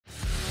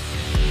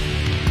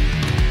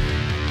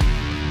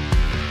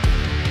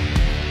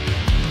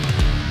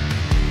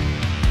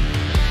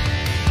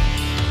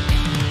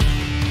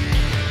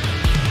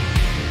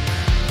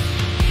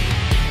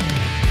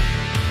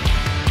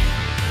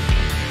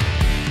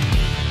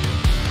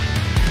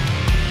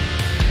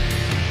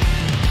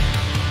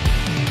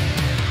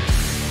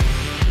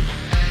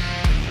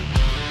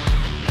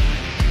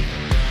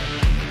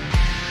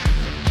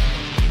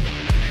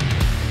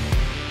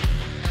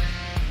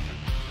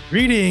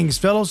Greetings,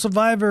 fellow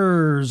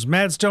survivors.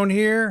 Madstone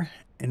here,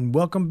 and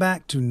welcome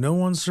back to No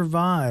One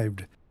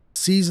Survived,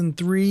 Season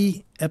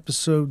 3,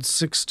 Episode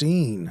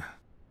 16.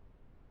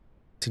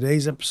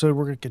 Today's episode,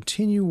 we're going to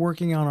continue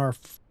working on our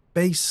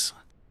base.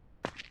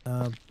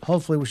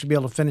 Hopefully, we should be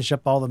able to finish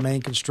up all the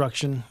main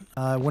construction.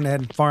 I went ahead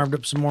and farmed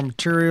up some more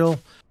material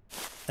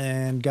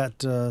and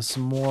got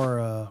some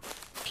more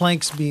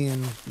planks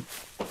being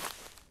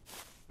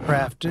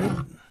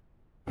crafted.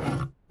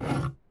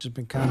 Just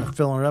been kind of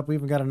filling it up. We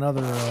even got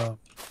another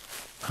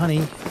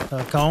honey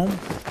comb.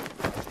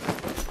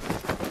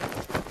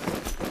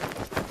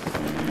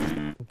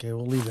 Okay,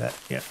 we'll leave that.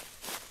 Yeah,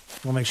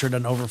 we'll make sure it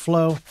doesn't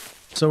overflow.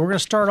 So we're going to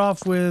start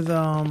off with,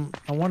 I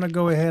want to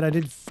go ahead. I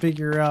did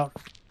figure out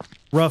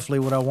roughly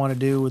what I want to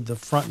do with the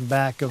front and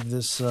back of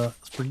this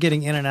for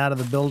getting in and out of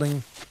the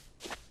building.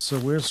 So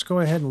let's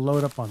go ahead and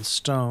load up on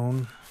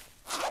stone.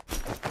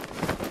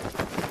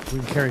 We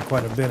can carry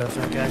quite a bit, I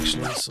think,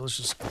 actually. So let's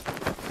just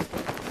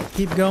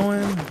keep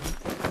going.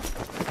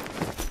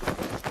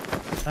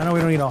 I know we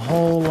don't need a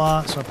whole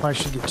lot, so I probably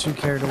should get too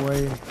carried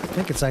away. I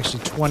think it's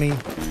actually 20.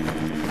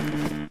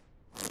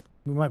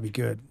 We might be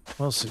good.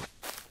 We'll see.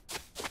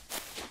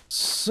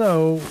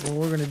 So what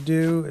we're going to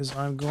do is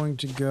I'm going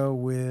to go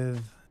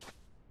with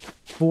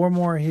 4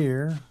 more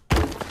here.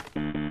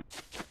 And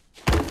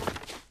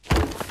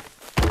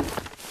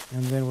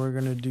then we're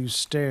going to do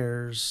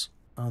stairs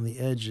on the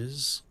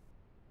edges.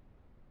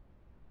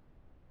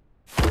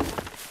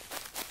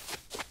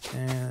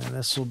 And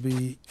this will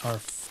be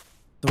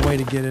the way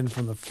to get in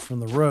from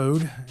the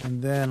road.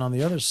 And then on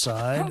the other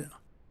side,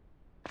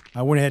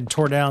 I went ahead and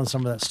tore down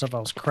some of that stuff I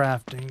was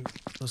crafting.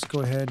 Let's go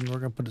ahead and we're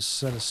going to put a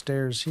set of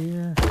stairs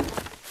here.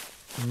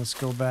 And let's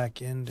go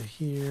back into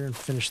here and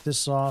finish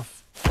this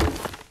off.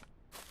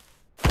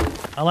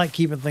 I like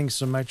keeping things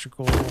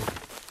symmetrical.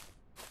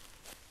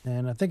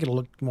 And I think it'll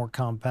look more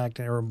compact,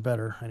 or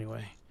better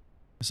anyway.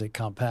 I say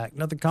compact.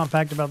 Nothing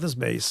compact about this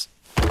base.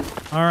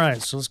 All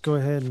right, so let's go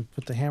ahead and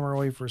put the hammer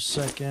away for a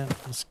second.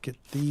 Let's get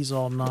these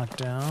all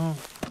knocked out.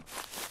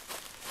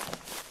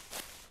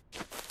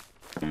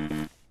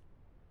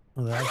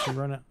 Will that actually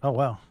run it? Oh,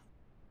 wow.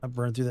 I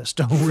burned through that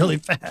stone really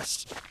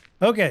fast.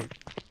 Okay.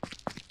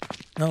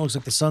 Now it looks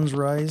like the sun's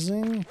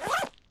rising.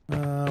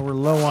 We're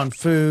low on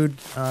food.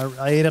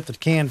 I ate up the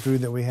canned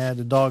food that we had,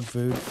 the dog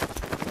food.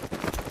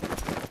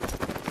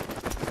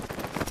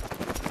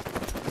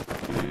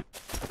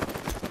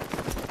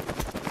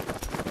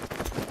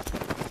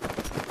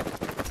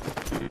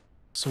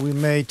 So we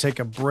may take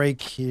a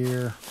break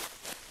here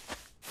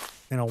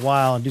in a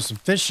while and do some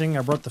fishing.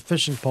 I brought the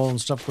fishing pole and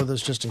stuff with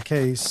us just in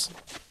case.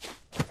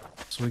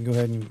 So we can go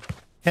ahead and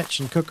catch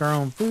and cook our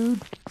own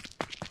food.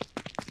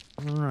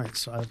 All right,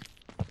 so I,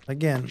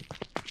 again,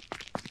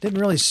 didn't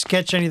really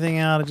sketch anything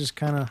out. I just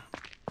kind of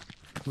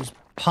was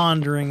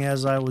pondering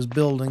as I was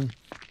building,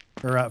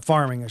 or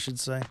farming, I should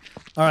say.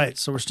 All right,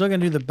 so we're still going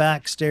to do the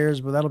back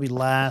stairs, but that'll be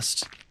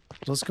last.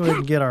 So let's go ahead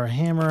and get our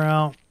hammer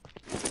out.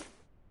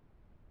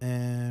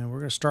 And we're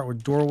going to start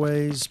with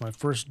doorways. My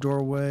first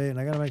doorway, and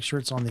I got to make sure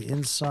it's on the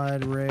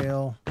inside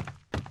rail,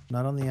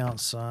 not on the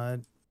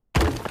outside.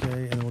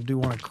 Okay, and we'll do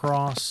one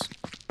across.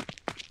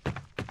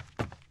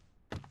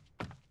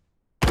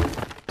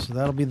 So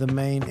that'll be the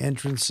main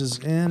entrances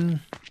in.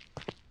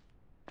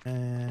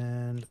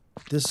 And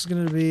this is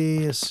going to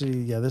be, let's see,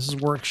 yeah, this is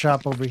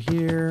workshop over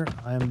here.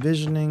 I'm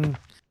envisioning,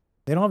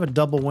 they don't have a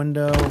double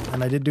window,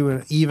 and I did do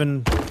an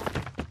even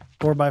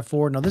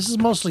 4x4. Now this is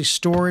mostly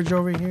storage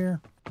over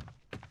here.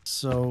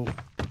 So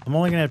I'm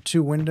only going to have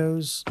 2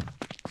 windows.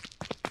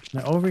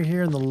 Now over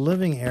here in the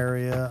living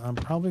area, I'm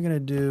probably going to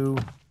do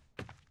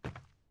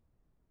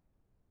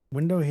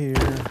window here,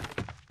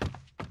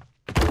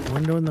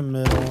 window in the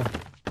middle.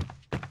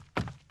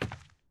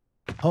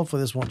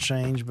 Hopefully this won't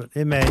change, but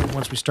it may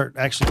once we start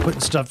actually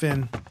putting stuff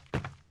in.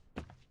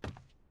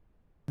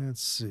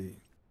 Let's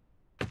see.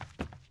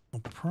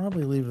 I'll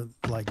probably leave it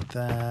like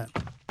that.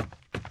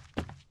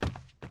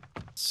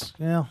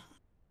 Yeah.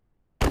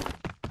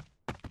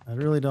 I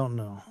really don't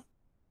know.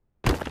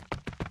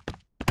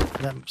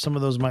 Some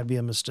of those might be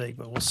a mistake,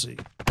 but we'll see.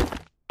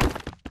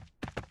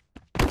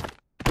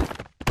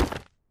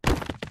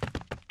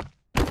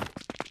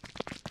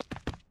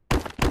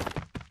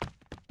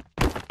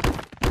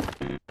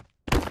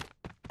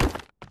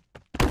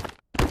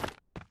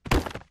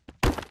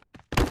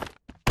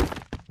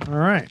 All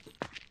right.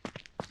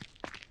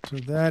 So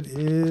that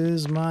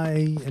is my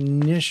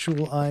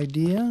initial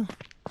idea.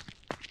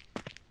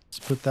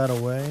 Put that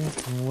away.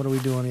 And what are we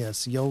doing?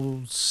 Yes,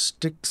 yellow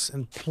sticks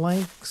and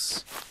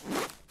planks.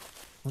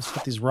 Let's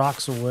put these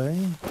rocks away.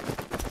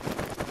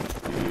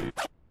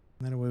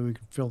 That way we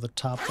can fill the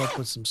top up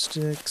with some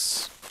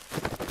sticks.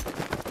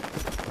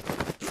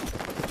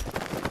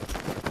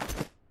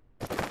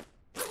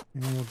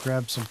 And we'll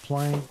grab some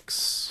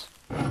planks.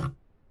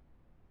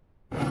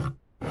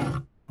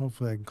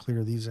 Hopefully I can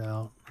clear these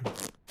out.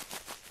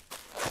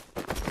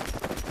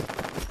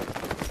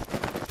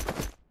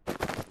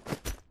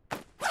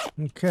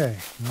 Okay,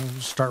 we'll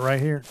start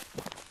right here.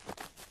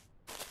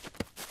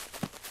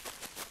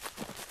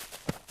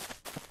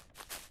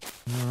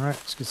 right,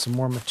 let's get some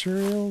more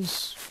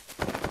materials.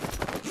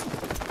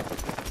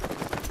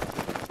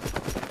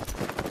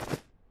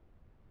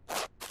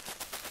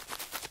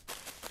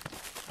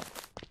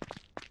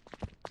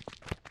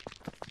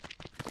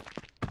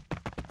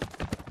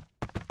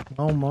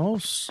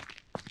 Almost.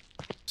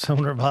 So I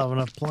wonder if I have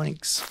enough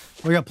planks.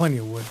 We got plenty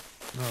of wood.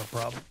 Not a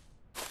problem.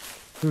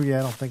 Oh yeah,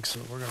 I don't think so.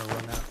 We're gonna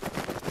run out.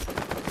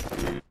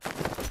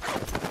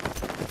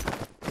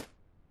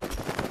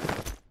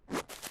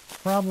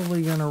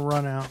 Probably gonna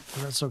run out,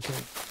 but that's okay.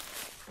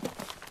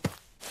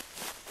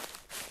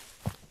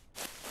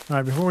 All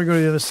right, before we go to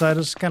the other side,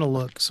 let's kind of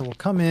look. So we'll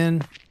come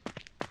in.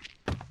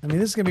 I mean,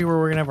 this is gonna be where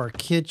we're gonna have our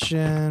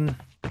kitchen.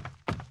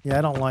 Yeah,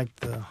 I don't like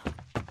the.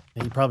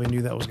 You probably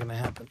knew that was gonna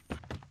happen.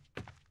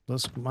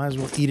 Let's might as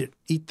well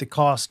eat the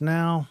cost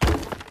now.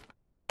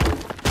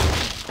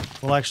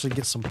 We'll actually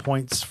get some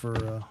points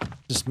for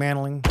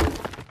dismantling.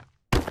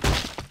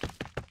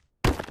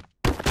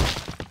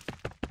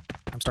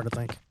 I'm starting to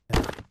think.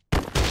 Yeah.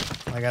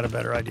 I got a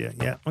better idea.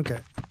 Yeah, okay.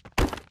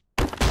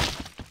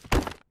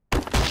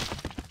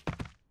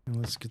 And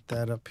let's get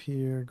that up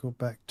here. Go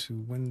back to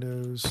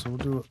Windows. So we'll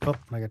do it. Oh,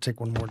 I gotta take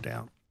one more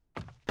down.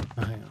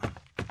 Oh, hang on.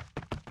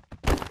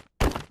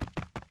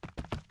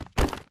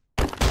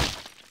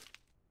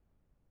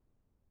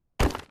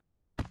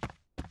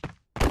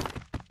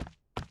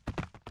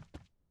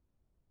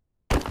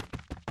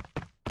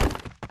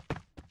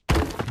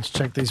 Let's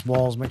check these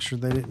walls, make sure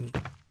they didn't.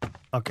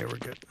 Okay, we're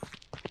good.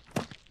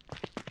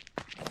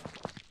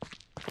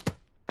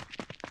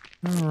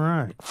 All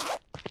right.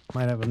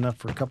 Might have enough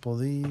for a couple of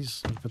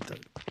these. I'll put the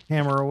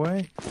hammer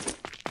away.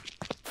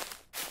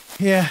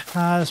 Yeah,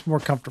 that's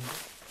more comfortable.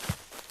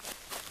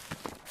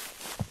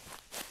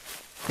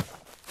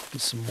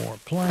 Get some more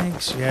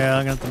planks. Yeah,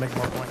 I'm going to have to make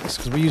more planks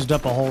because we used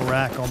up a whole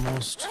rack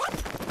almost.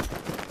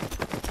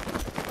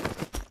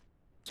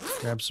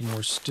 Grab some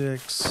more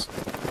sticks.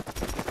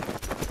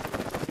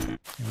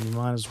 And we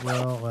might as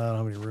well. Well, I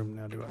don't have any room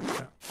now, do I?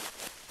 Yeah.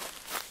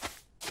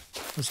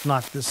 Let's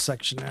knock this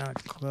section out.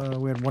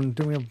 We had one.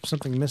 Do we have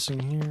something missing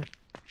here?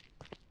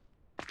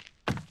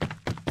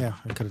 Yeah,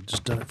 I could have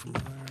just done it from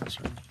there.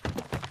 That's right.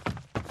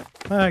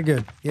 All right,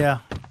 good. Yeah.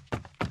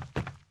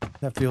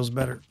 That feels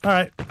better. All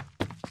right.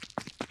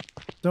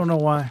 Don't know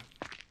why.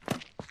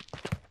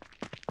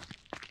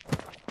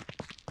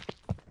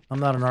 I'm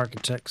not an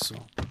architect, so.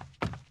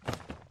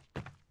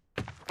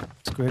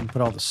 Let's go ahead and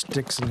put all the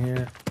sticks in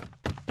here.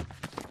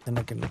 Then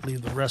I can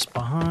leave the rest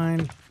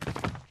behind.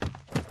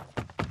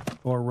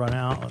 Or run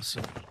out. Let's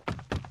see.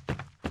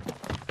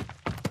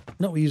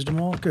 No, we used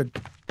them all. Good.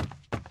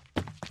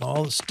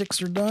 All the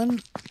sticks are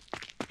done.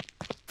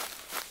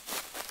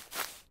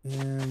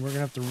 And we're going to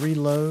have to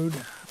reload.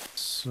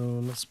 So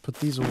let's put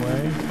these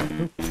away.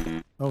 Oop.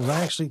 Oh,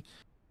 I actually...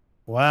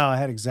 Wow, I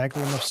had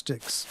exactly enough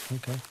sticks.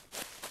 Okay.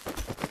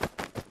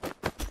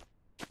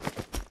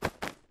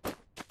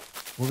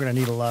 We're going to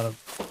need a lot of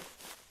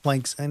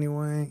planks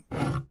anyway.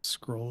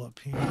 Scroll up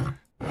here.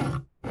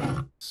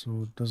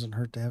 So it doesn't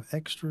hurt to have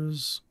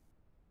extras.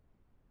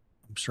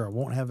 I'm sure I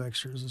won't have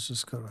extras. Let's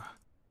just go to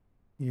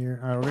here.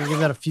 All right, we're going to give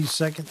that a few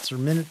seconds or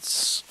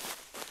minutes.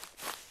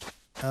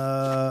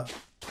 Oh,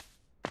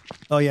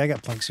 yeah, I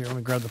got planks here. Let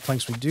me grab the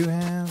planks we do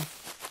have.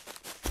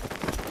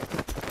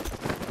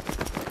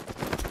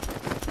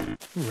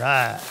 All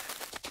right.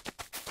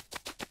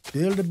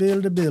 Build.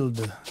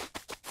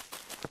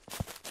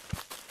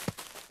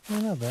 Oh,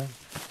 not bad.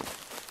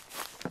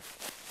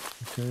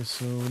 Okay,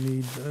 so we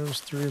need those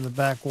three in the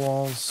back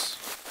walls.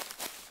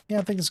 Yeah,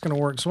 I think it's going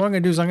to work. So what I'm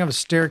going to do is I'm going to have a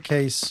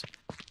staircase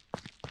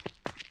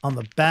on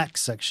the back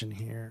section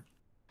here.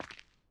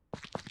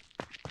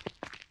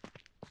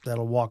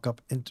 That'll walk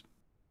up into...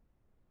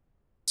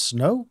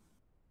 Snow?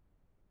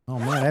 Oh,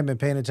 man, I haven't been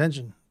paying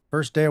attention.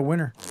 First day of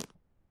winter.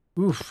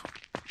 Oof.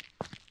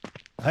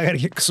 I got to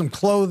get some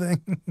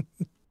clothing.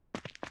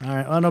 All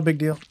right, oh, no big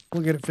deal.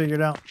 We'll get it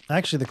figured out.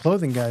 Actually, the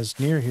clothing guy's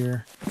near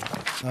here.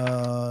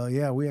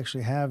 Yeah, we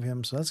actually have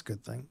him, so that's a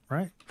good thing,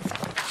 right?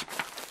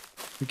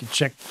 We can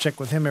check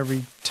with him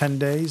every 10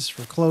 days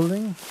for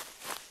clothing.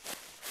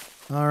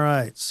 All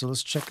right, so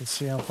let's check and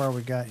see how far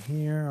we got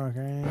here.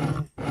 Okay.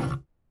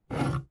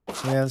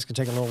 Yeah, this could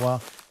take a little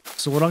while.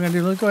 So what I'm going to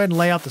do, let's go ahead and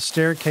lay out the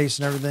staircase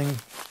and everything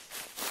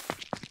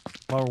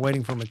while we're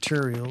waiting for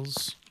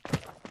materials.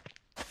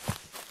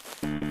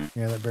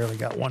 Yeah, that barely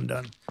got one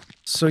done.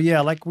 So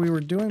yeah, like we were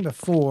doing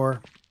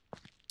before.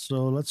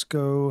 So let's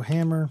go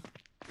hammer.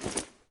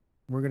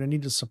 We're going to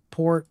need to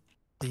support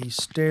the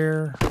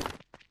stair.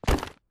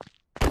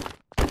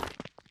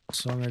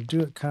 So I'm going to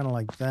do it kind of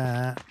like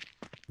that.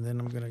 And then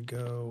I'm going to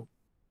go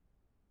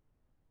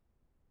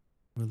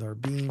with our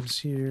beams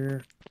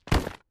here.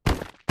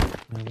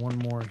 And one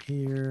more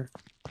here.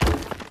 I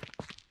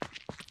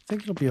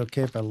think it'll be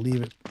okay if I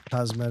leave it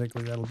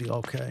cosmetically. That'll be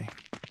okay.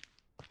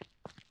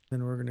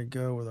 Then we're going to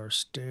go with our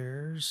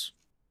stairs.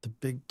 The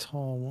big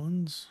tall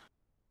ones.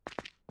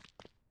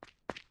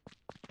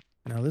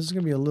 Now this is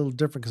going to be a little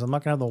different because I'm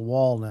not going to have the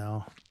wall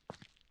now.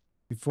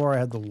 Before I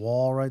had the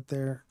wall right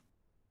there.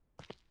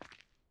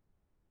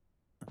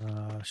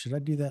 Should I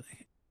do that?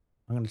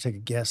 I'm going to take a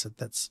guess that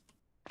that's...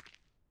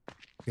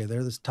 Okay,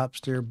 there, this top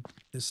stair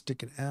is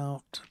sticking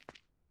out.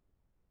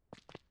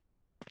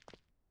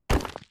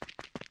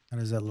 How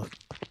does that look?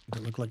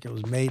 Does it look like it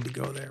was made to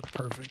go there?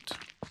 Perfect.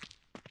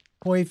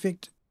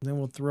 Perfect. Then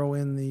we'll throw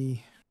in the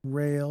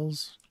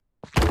rails.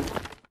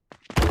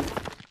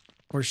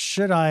 Or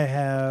should I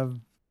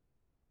have...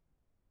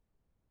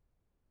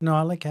 No,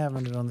 I like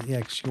having it on the... Yeah,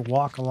 because you can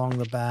walk along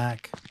the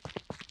back.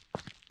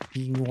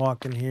 You can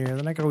walk in here.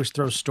 Then I can always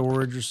throw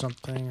storage or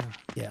something.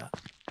 Yeah.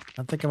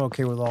 I think I'm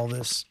okay with all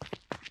this.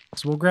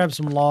 So we'll grab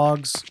some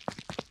logs.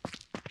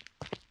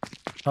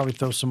 Probably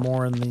throw some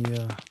more in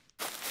the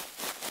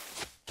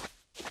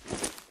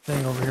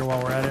thing over here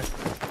while we're at it.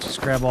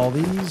 Just grab all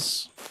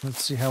these.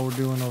 Let's see how we're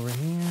doing over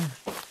here.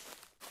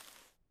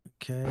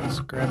 Okay, let's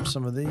grab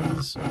some of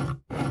these.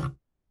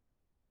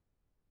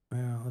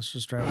 Yeah, let's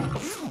just throw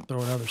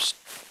another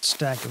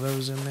stack of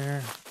those in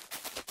there.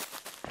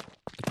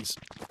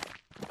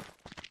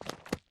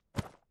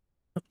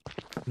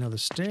 Now the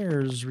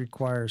stairs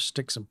require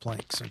sticks and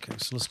planks. Okay,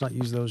 so let's not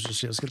use those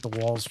just yet. Let's get the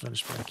walls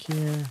finished back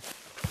here.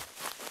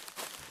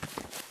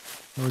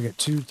 And we got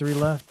 2, 3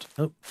 left.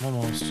 Oh,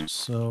 almost.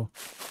 So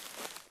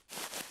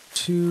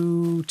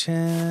 2,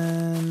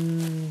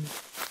 10,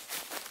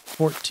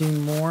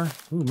 14 more.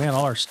 Ooh, man,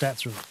 all our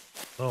stats are...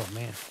 Oh,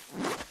 man.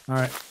 All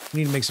right,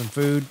 we need to make some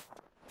food.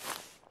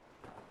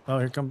 Oh,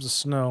 here comes the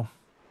snow.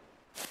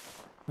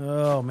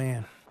 Oh,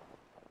 man.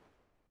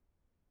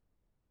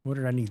 What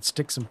did I need?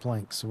 Sticks and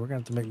planks. So we're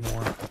going to have to make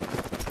more.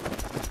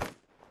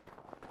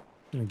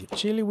 I'm going to get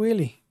Chilly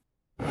Willy.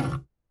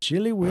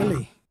 Chilly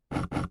Willy.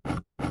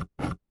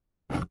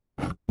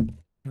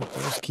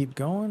 Let's keep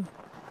going.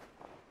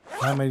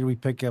 How many did we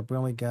pick up? We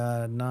only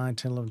got 9,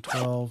 10, 11,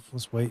 12.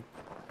 Let's wait.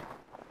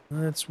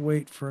 Let's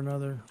wait for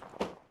another.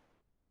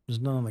 There's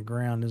none on the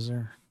ground, is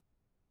there?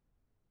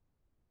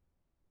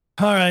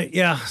 All right,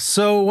 yeah.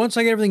 So once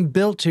I get everything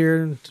built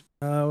here,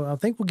 I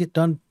think we'll get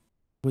done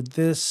with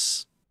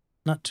this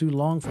not too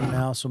long from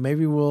now. So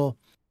maybe we'll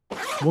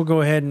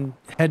go ahead and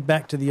head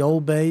back to the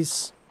old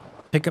base,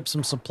 pick up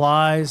some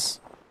supplies,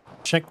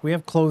 check. We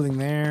have clothing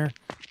there.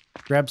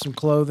 Grab some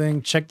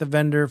clothing. Check the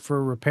vendor for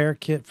a repair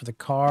kit for the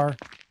car.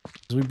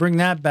 As we bring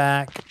that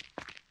back,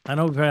 I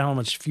know we don't have how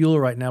much fuel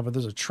right now, but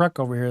there's a truck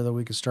over here that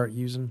we could start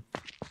using.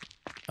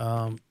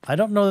 I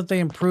don't know that they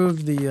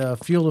improved the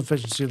fuel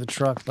efficiency of the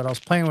truck, but I was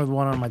playing with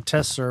one on my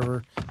test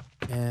server,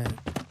 and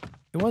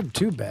it wasn't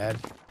too bad.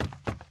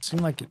 It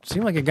seemed like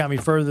it got me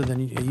further than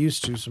it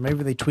used to, so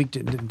maybe they tweaked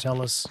it and didn't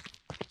tell us.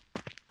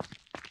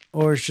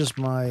 Or it's just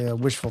my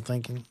wishful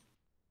thinking.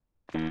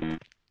 See,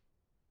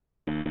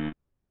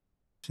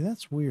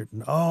 that's weird.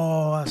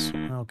 Oh, that's...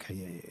 Okay,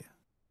 yeah.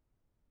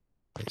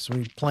 Okay, so we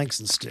need planks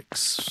and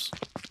sticks.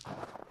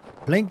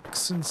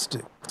 Planks and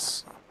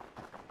sticks.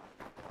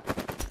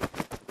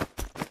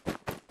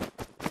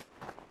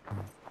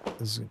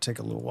 This is going to take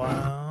a little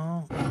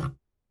while.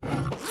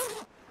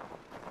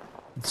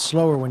 It's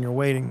slower when you're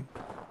waiting.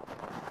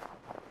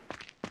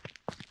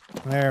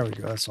 There we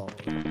go. That's all.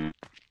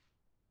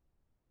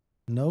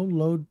 No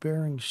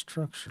load-bearing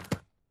structure.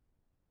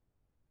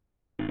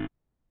 Okay,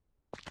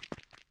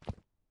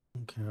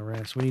 all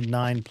right. So we need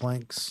 9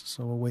 planks.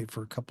 So we'll wait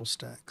for a couple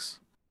stacks.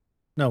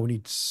 No, we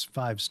need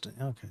 5 stacks.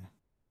 Okay.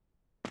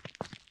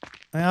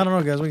 I don't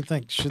know, guys. What do you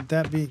think? Should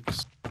that be...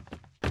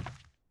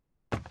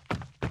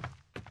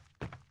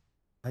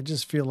 I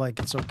just feel like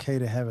it's okay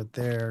to have it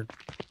there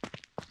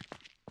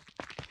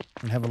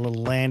and have a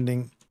little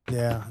landing,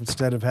 yeah,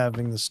 instead of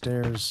having the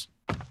stairs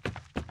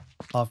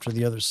off to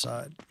the other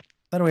side.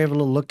 That way we have a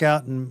little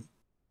lookout, and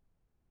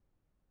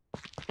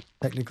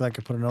technically I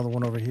could put another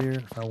one over here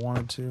if I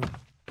wanted to,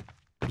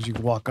 because you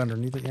can walk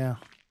underneath it, yeah.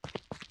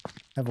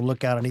 Have a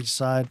lookout on each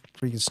side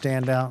so you can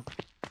stand out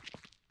in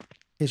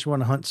case you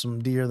want to hunt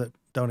some deer that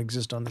don't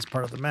exist on this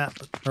part of the map,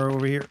 but are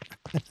over here.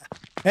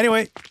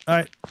 Anyway, all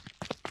right.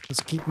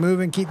 Let's keep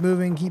moving, keep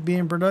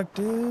being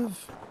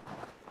productive.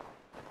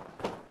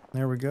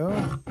 There we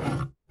go.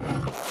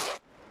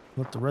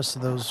 Let the rest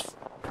of those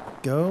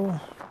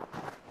go.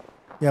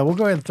 Yeah, we'll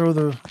go ahead and throw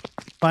the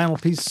final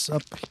piece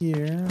up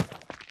here.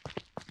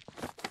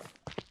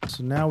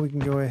 So now we can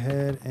go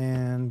ahead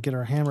and get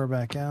our hammer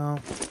back out.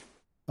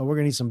 Oh, we're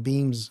going to need some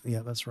beams.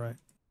 Yeah, that's right.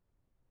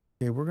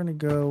 Okay, we're going to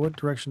go... What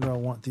direction do I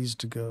want these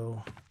to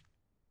go?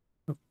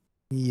 Oh,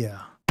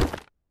 yeah.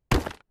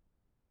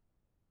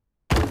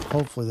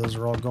 Hopefully those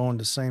are all going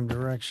the same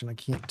direction. I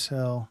can't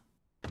tell.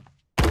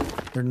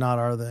 They're not,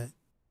 are they?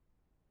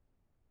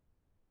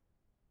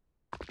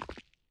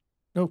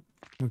 Nope.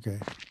 Okay.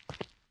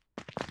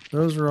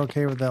 Those are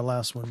okay with that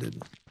last one,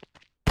 didn't?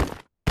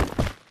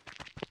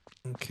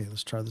 Okay,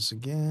 let's try this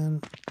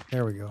again.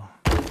 There we go.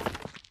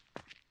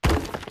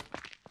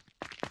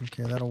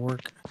 Okay, that'll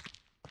work.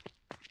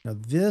 Now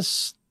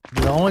this,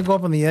 they'll only go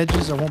up on the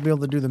edges. I won't be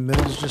able to do the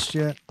middles just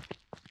yet.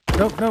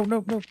 Nope, nope,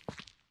 nope, nope.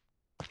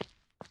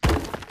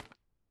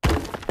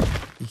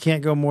 You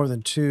can't go more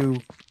than 2.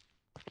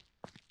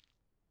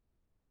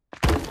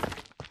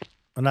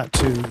 Well, not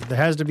 2. There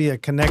has to be a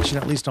connection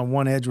at least on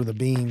one edge with a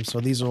beam,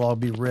 so these will all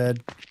be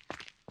red.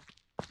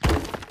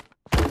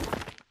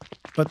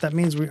 but that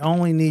means we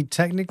only need,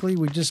 technically,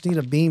 we just need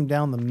a beam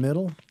down the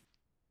middle.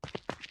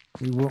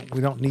 We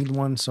don't need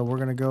one, so we're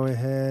going to go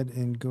ahead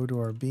and go to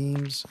our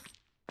beams.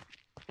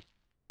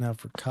 Now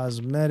for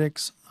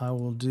cosmetics, I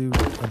will do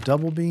a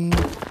double beam.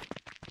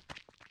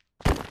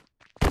 I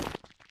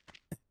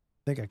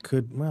think I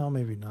could, well,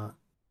 maybe not.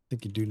 I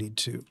think you do need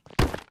two.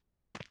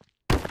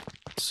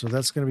 So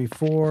that's going to be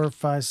 4,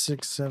 5,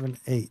 6, 7,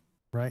 8,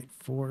 right?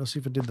 4, let's see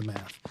if I did the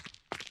math.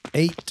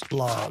 8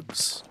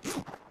 logs.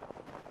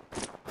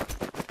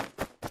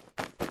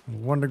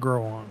 One to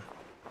grow on.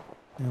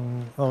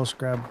 And, oh, let's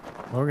grab,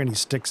 well, we're going to need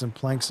sticks and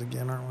planks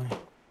again, aren't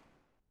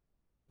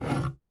we?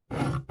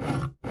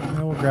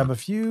 And we'll grab a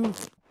few.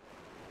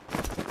 I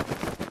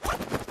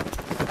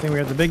think we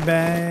got the big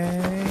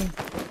bag.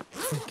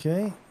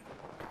 Okay.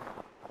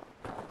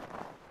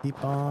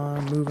 Keep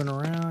on moving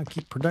around.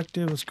 Keep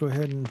productive. Let's go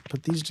ahead and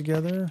put these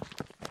together.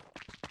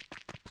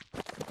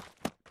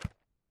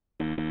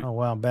 Oh,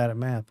 wow. I'm bad at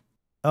math.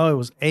 Oh, it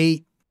was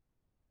 8,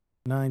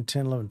 9,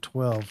 10, 11,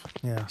 12.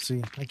 Yeah,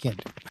 see, I can't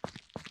do it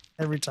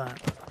every time.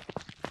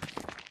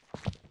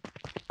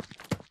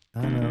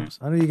 I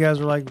know you guys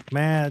are like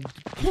mad.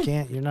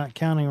 You're not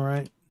counting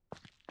right.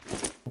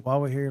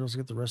 While we're here, let's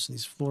get the rest of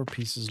these floor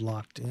pieces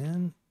locked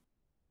in.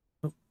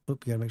 Oh, you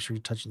gotta make sure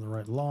you're touching the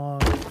right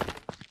log.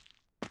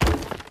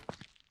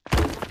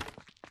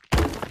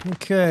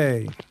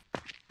 Okay.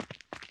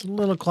 It's a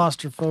little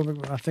claustrophobic,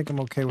 but I think I'm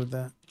okay with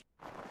that.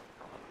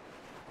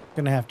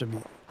 Gonna have to be.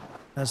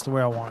 That's the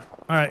way I want it.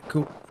 All right,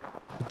 cool.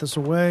 Put this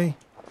away.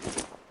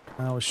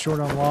 I was short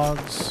on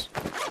logs.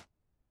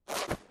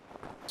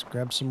 Let's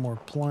grab some more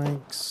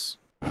planks.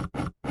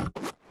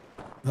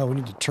 Oh, we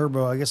need a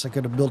turbo. I guess I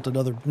could have built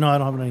another. No, I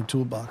don't have any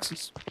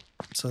toolboxes,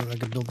 so I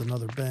could build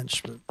another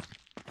bench. But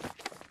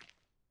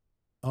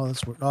oh,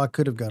 that's where. Oh, I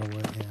could have got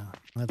away. Yeah,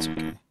 that's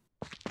okay.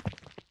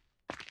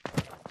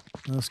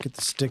 Let's get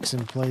the sticks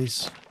in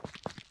place.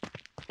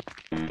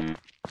 Oh,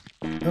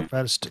 out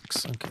of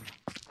sticks. Okay.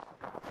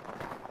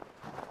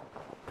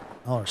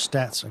 All our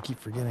stats. I keep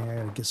forgetting. I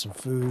gotta get some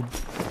food.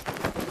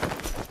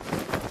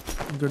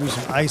 Go do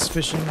some ice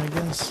fishing, I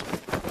guess.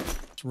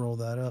 Let's roll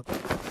that up.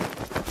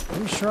 Are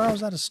you sure I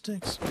was out of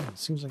sticks? Oh, it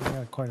seems like I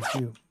got quite a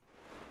few.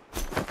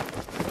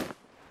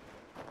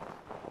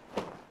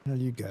 How are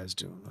you guys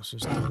doing? Let's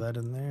just throw that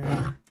in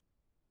there.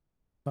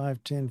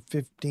 5, 10,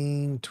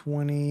 15,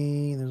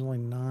 20. There's only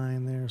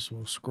 9 there, so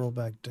we'll scroll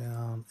back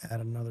down, add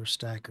another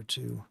stack or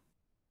 2.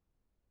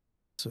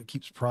 So it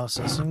keeps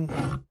processing.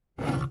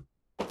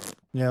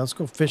 Yeah, let's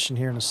go fishing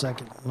here in a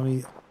second. Let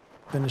me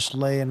finish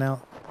laying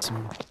out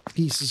some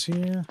pieces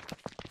here.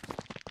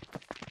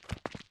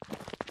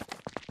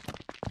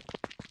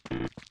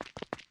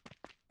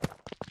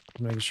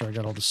 Making sure I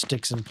got all the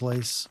sticks in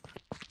place.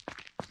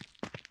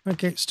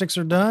 Okay, sticks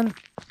are done.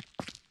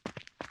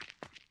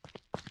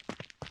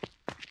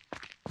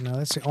 Now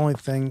that's the only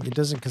thing. It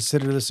doesn't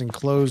consider this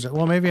enclosed.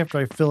 Well, maybe after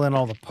I fill in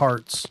all the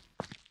parts,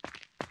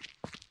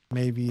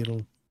 maybe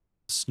it'll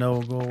snow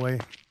will go away.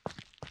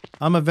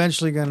 I'm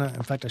eventually gonna,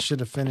 in fact, I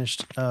should have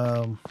finished.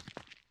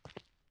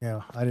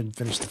 Yeah, I didn't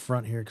finish the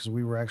front here because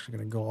we were actually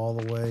gonna go all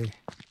the way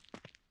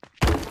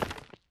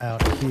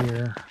out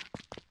here.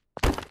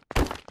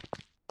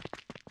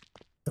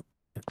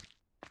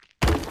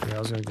 Yeah, I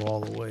was going to go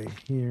all the way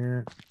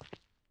here.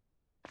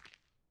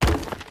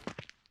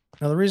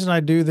 Now, the reason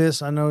I do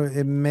this, I know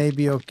it may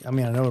be okay. I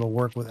mean, I know it'll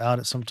work without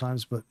it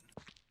sometimes, but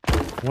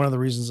one of the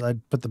reasons I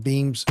put the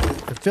beams,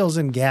 it fills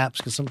in gaps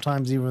because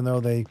sometimes even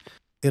though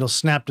it'll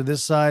snap to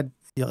this side,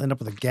 you'll end up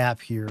with a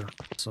gap here.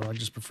 So I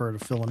just prefer to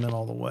fill them in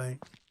all the way.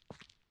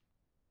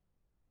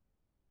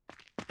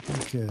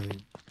 Okay.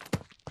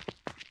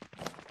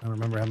 I don't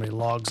remember how many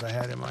logs I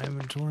had in my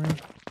inventory.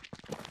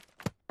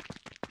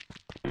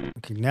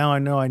 Okay, now I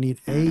know I need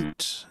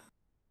 8,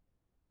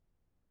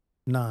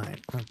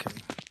 9. Okay.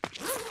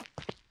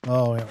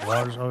 Oh, yeah,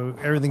 water's. Oh,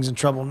 everything's in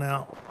trouble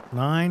now.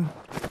 9.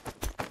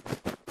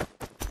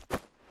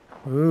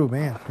 Ooh,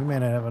 man, we may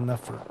not have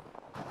enough for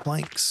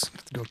planks.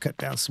 Have to go cut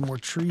down some more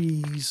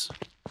trees.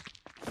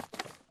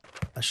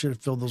 I should have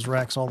filled those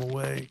racks all the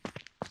way.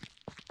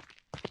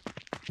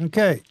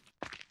 Okay.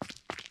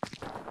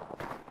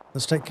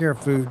 Let's take care of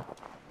food.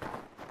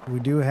 We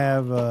do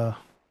have a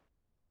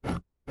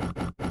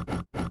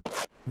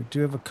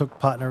cook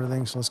pot and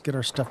everything, so let's get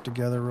our stuff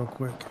together real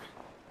quick.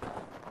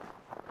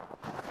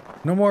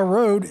 No more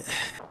road.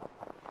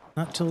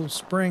 Not till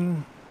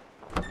spring.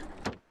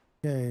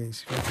 Okay,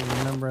 see if I can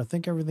remember. I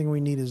think everything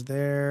we need is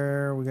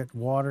there. We got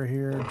water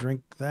here.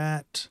 Drink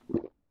that.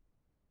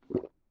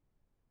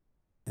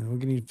 And we're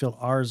gonna need to fill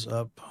ours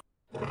up.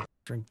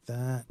 Drink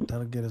that.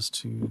 That'll get us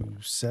to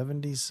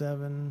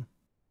 77.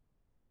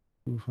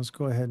 Ooh, let's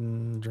go ahead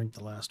and drink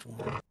the last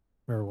one.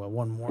 Or what,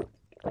 one more.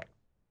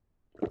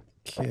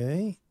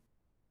 Okay.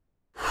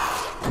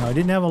 Now, I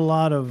didn't have a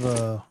lot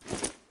of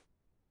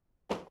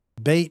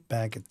bait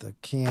back at the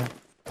camp.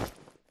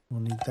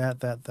 We'll need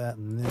that,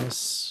 and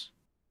this.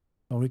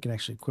 Oh, we can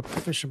actually equip the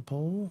fishing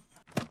pole.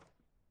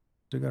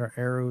 Still got our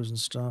arrows and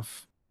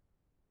stuff.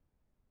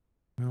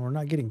 Now, we're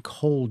not getting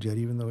cold yet,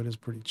 even though it is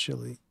pretty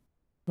chilly.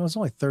 Well, it's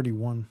only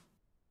 31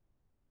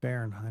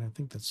 Fahrenheit. I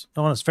think that's...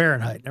 Oh, it's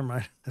Fahrenheit. Never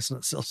mind. That's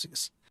not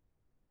Celsius.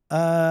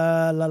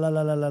 La la la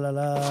la la la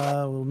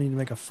la. We'll need to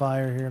make a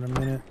fire here in a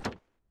minute.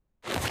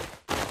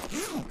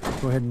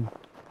 Go ahead and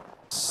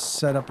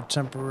set up a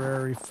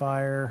temporary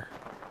fire.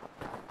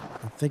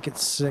 I think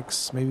it's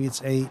 6, maybe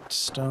it's 8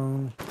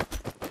 stone.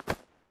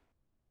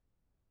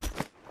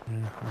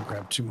 Yeah, I'll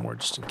grab 2 more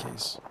just in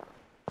case.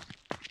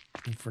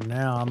 And for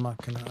now, I'm not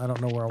gonna, I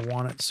don't know where I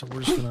want it, so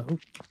we're just gonna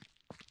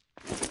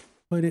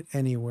put it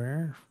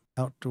anywhere.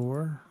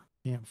 Outdoor,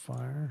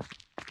 campfire.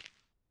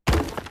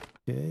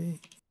 Okay.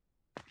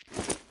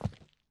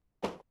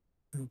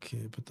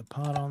 Okay, put the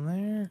pot on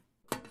there.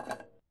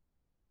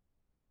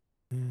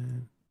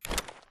 And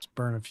let's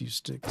burn a few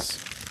sticks.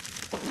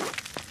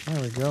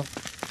 There we go.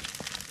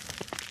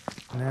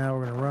 Now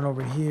we're gonna run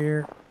over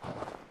here.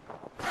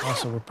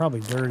 Also, we're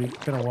probably dirty.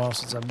 It's been a while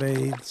since I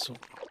bathed, so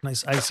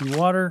nice icy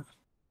water.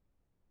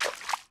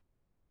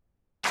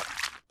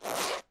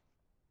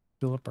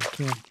 Fill up our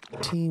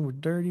canteen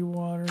with dirty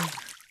water.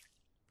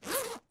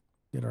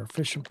 Get our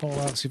fishing pole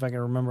out. See if I can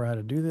remember how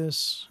to do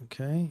this.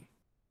 Okay.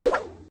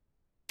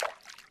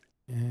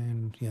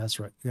 And yeah, that's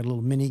right. We got a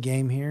little mini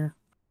game here.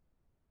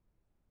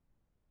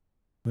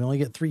 We only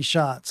get 3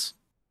 shots.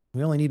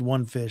 We only need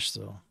 1 fish,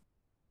 though.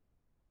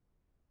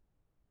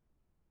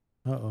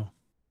 Uh-oh.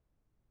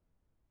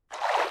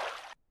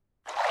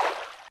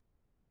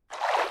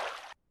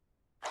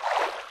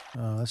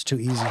 Oh, that's too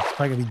easy. It's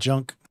probably gonna be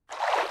junk.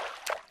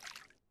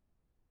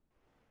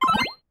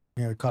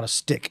 Yeah, we caught a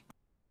stick.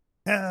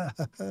 Oh,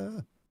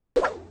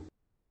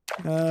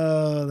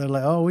 they're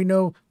like, oh, we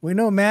know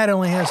Matt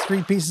only has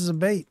 3 pieces of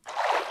bait.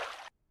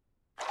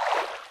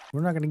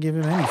 We're not gonna give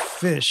him any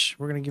fish.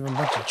 We're gonna give him a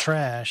bunch of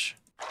trash.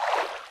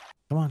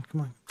 Come on,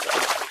 come on.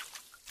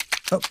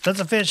 Oh, that's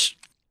a fish.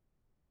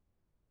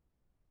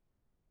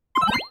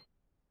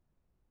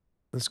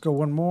 Let's go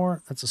one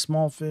more. That's a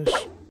small fish.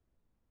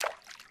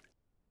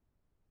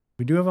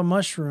 We do have a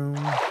mushroom.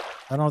 I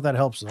don't know if that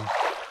helps though.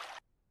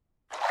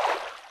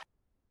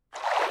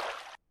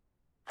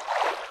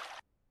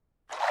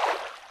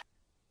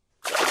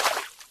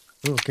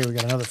 Ooh, okay, we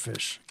got another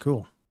fish.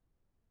 Cool.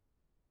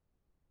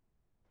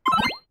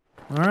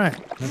 All right,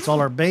 that's all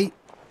our bait.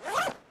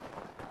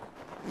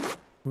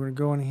 We're gonna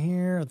go in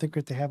here. I think we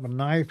have to have a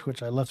knife,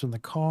 which I left in the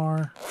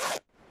car.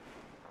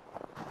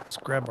 Let's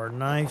grab our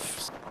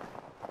knife.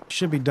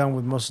 Should be done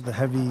with most of the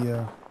heavy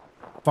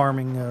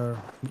farming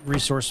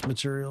resource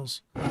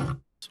materials.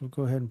 So we'll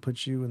go ahead and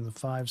put you in the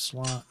 5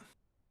 slot.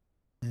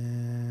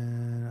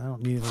 And I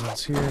don't need anything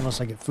else here unless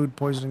I get food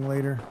poisoning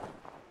later.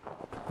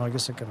 Oh, I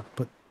guess I gotta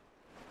put...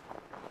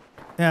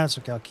 Yeah, that's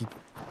okay. I'll keep it.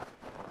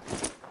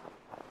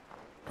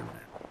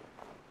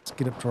 Let's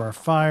get up to our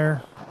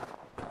fire.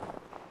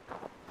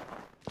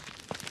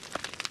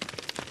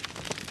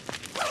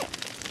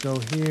 Go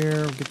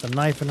here, get the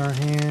knife in our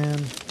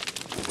hand,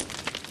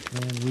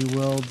 and we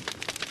will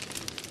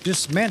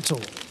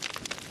dismantle.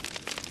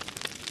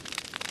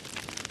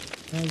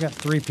 I got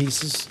 3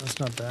 pieces. That's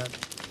not bad.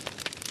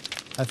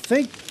 I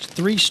think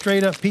 3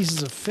 straight up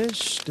pieces of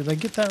fish. Did I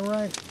get that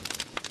right?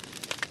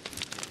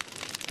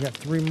 We got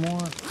 3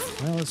 more.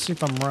 Well, let's see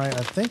if I'm right.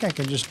 I think I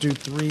can just do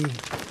 3.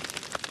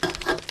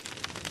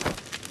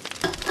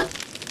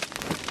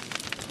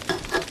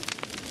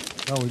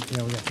 Oh,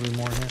 yeah, we got 3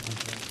 more here.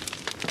 Okay.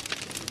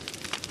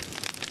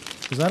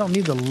 Because I don't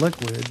need the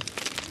liquid.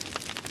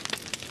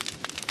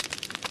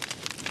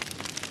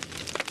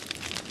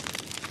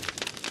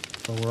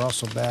 But we're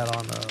also bad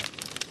on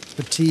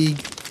fatigue.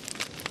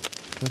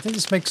 I think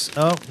this makes...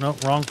 Oh, no,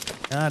 wrong.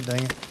 God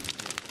dang it.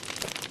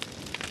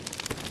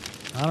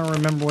 I don't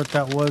remember what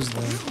that was,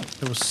 though.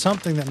 There was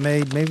something that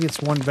made... Maybe it's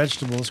 1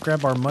 vegetable. Let's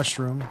grab our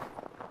mushroom.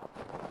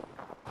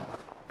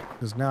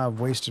 Because now I've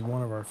wasted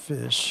 1 of our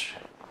fish.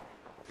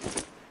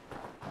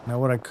 Now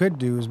what I could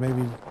do is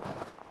maybe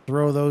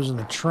throw those in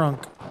the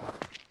trunk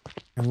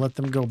and let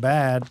them go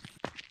bad.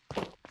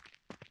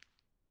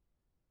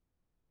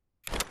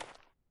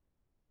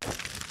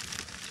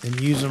 And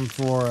use them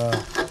for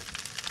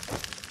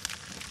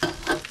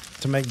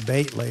to make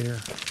bait later.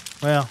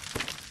 Well,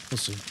 we'll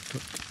see.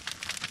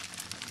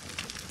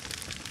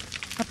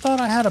 I thought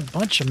I had a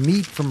bunch of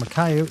meat from a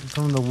coyote,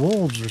 from the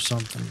wolves or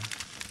something,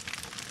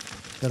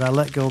 that I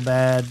let go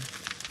bad.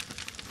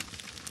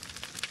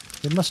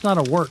 It must not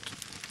have worked.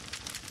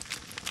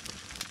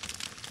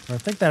 I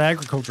think that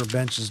agriculture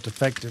bench is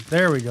defective.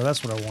 There we go.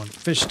 That's what I want.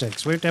 Fish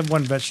sticks. We have to have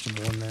 1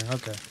 vegetable in there.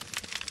 Okay.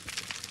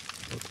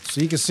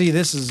 So you can see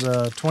this is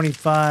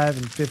 25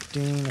 and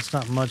 15. It's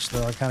not much,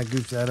 though. I kind of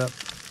goofed that up.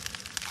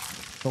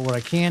 But what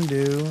I can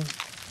do...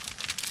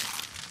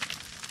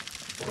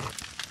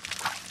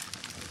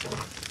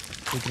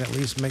 we can at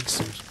least make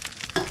some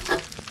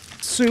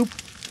soup.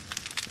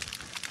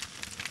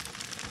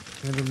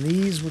 And then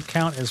these would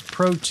count as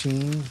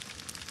protein.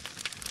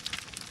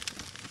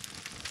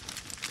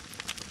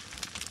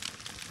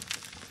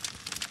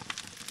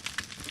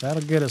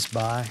 That'll get us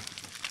by.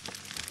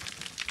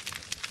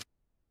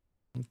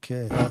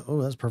 Okay.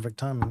 Oh, that's perfect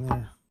timing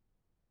there.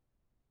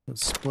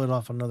 Let's split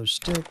off another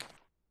stick.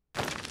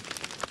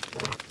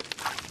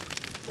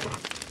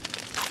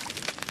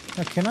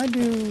 Now, can I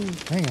do...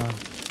 Hang on.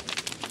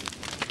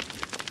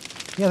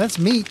 Yeah, that's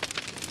meat.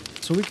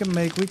 So we can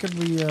make... we could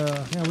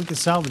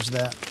salvage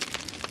that.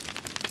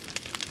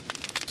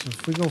 So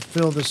if we go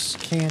fill this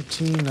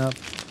canteen up...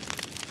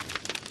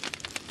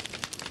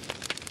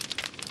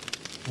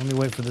 Let me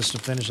wait for this to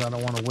finish. I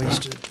don't want to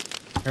waste it.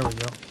 There we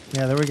go.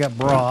 Yeah, there we got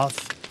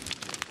broth.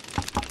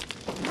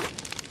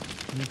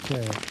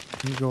 Okay.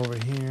 Let me go over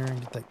here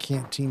and get that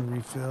canteen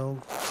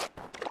refilled.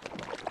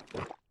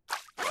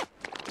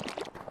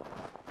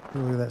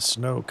 Look at that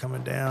snow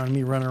coming down.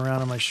 Me running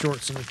around in my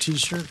shorts and a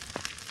t-shirt.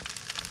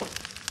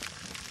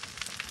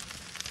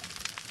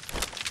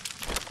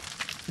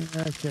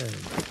 Okay.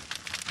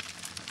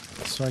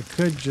 So I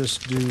could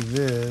just do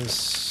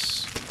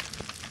this.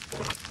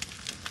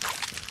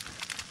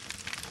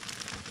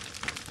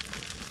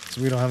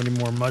 So we don't have any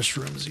more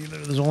mushrooms either.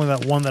 There's only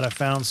that one that I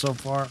found so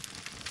far.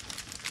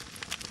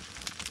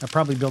 I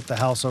probably built the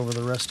house over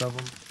the rest of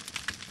them.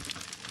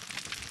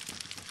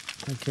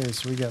 Okay,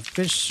 so we got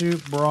fish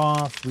soup,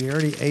 broth. We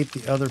already ate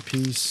the other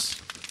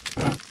piece.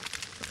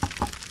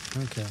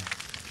 Okay.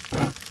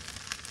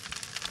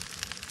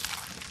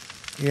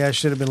 Yeah, I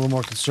should have been a little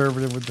more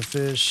conservative with the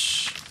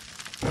fish.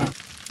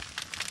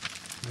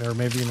 Or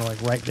maybe, you know,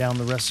 like write down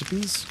the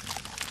recipes.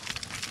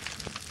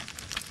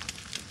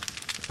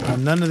 Now,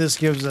 none of this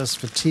gives us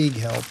fatigue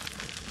help.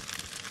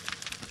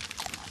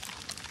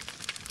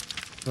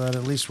 But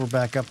at least we're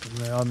back up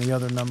on the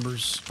other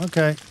numbers.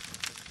 Okay.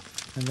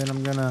 And then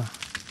I'm going to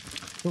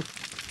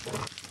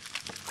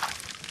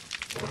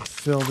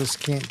fill this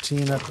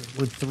canteen up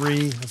with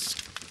 3. Let's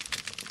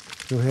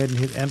go ahead and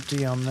hit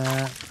empty on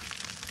that.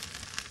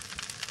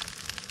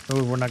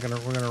 Oh, we're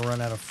gonna run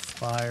out of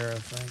fire, I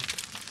think.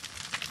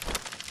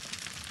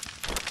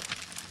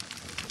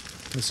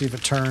 Let's see if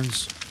it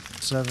turns.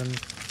 7, 8,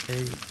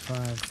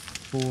 5,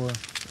 4.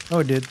 Oh,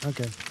 it did.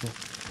 Okay, cool.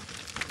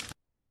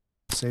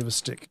 Save a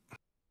stick.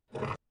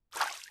 All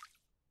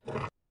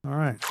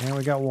right, and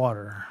we got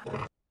water.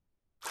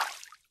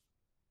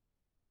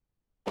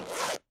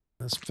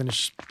 Let's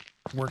finish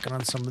working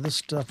on some of this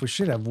stuff. We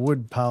should have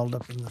wood piled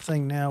up in the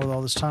thing now with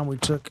all this time we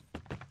took.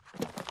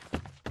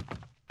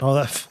 Oh,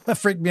 that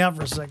freaked me out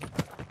for a second.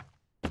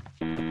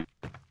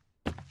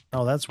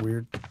 Oh, that's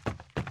weird.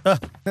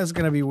 That's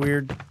going to be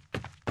weird.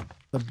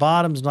 The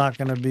bottom's not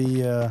going to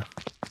be, I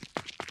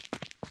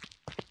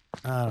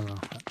don't know.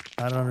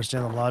 I don't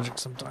understand the logic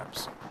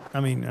sometimes. I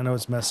mean, I know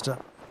it's messed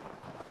up.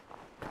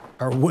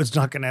 Our wood's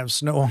not going to have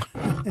snow on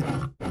it.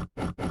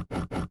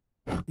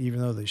 Even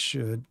though they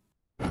should.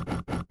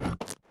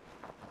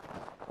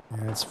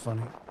 Yeah, it's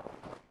funny.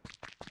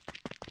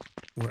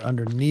 Where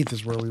underneath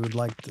is where we would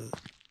like to,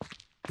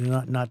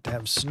 not to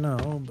have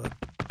snow, but...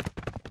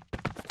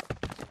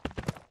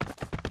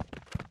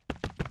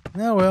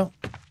 Oh, well.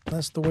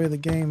 That's the way the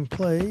game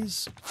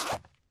plays.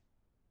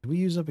 Did we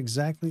use up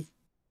exactly...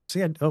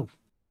 See, oh.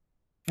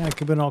 Yeah, I could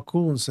have been all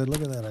cool and said,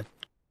 look at that. I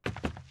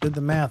did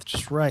the math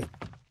just right.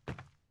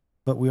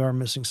 But we are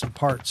missing some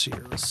parts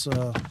here. Let's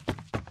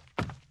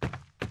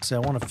see, I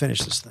want to finish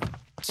this thing.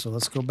 So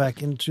let's go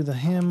back into the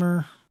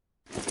hammer.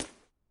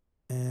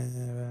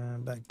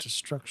 And back to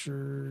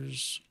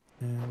structures.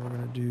 And we're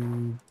going to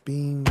do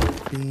beam,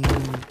 beam.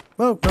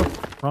 Whoa, no,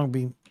 wrong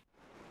beam.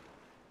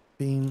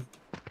 Beam,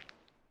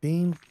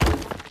 beam.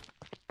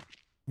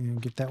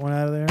 And get that one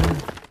out of there.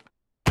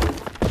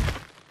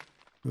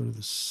 Go to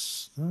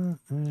this. There,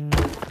 and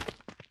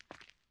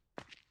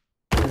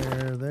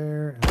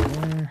there.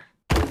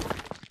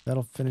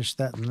 That'll finish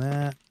that and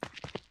that.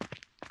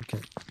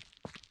 Okay.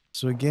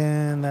 So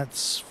again,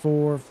 that's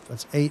 4.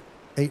 That's 8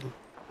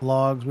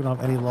 logs. We don't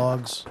have any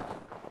logs.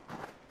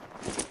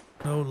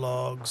 No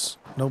logs.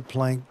 No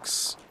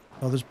planks.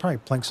 Oh, there's probably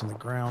planks on the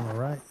ground, all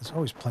right? There's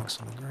always planks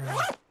on the ground.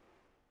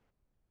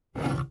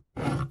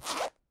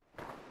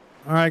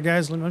 All right,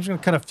 guys. I'm just going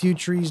to cut a few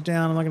trees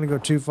down. I'm not going to go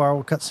too far.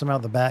 We'll cut some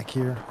out the back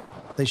here.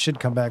 They should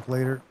come back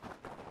later.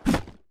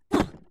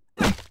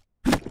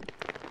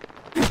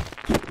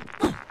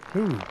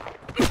 Ooh.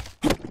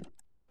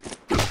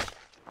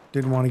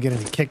 Didn't want to get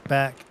any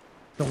kickback.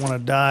 Don't want to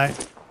die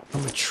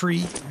from a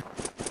tree.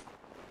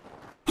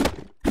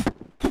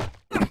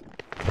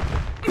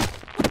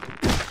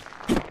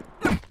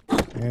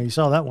 Yeah, you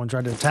saw that one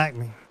tried to attack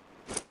me.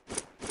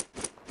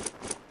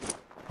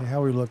 Okay,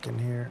 how are we looking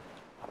here?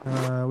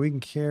 We can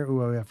carry...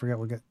 Ooh, I forgot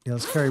we got... Yeah,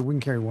 let's carry... We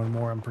can carry one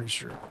more, I'm pretty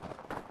sure.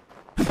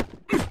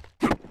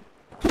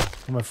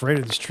 I'm afraid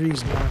of these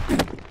trees now.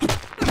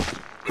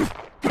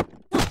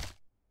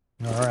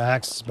 Our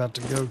axe is about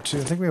to go too.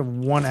 I think we have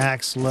 1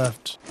 axe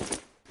left.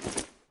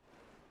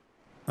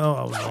 Oh,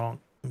 I was wrong.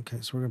 Okay,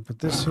 so we're going to put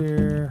this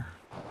here.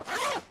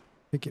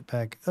 Pick it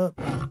back up.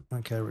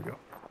 Okay, there we go.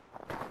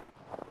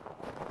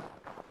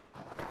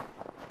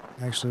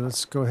 Actually,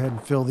 let's go ahead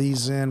and fill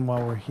these in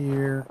while we're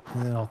here.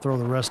 And then I'll throw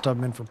the rest of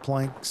them in for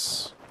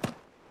planks.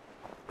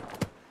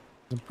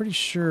 I'm pretty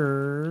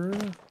sure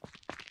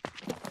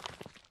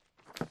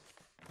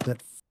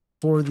that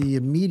for the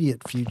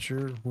immediate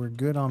future, we're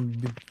good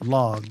on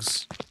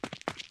logs.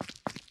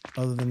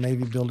 other than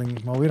maybe building.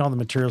 Well, we don't have the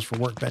materials for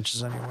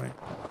workbenches anyway.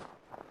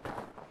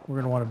 We're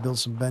going to want to build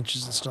some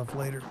benches and stuff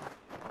later.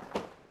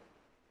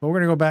 But we're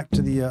going to go back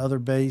to the other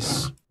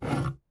base.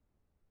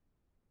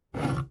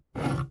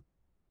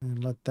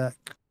 And let that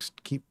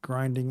keep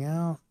grinding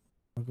out.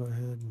 I'll go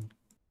ahead and...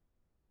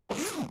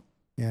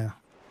 Yeah.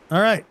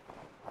 All right.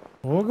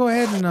 Well, we'll go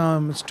ahead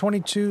and... it's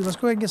 22. Let's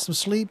go ahead and get some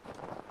sleep.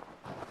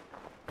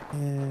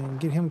 And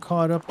get him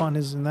caught up on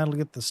his... And that'll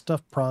get the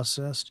stuff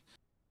processed.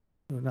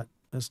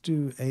 Let's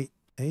do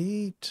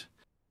 8.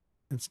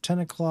 It's 10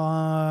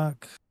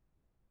 o'clock.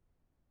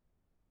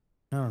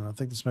 I don't know. I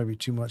think this might be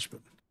too much,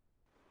 but...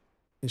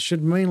 It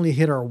should mainly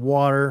hit our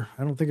water.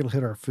 I don't think it'll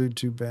hit our food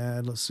too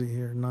bad. Let's see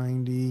here.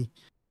 90,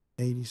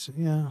 80.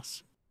 Yeah,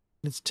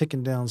 it's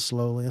ticking down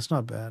slowly. It's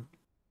not bad.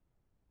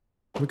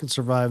 We can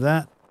survive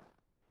that.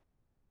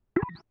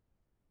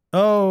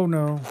 Oh,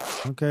 no.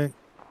 Okay.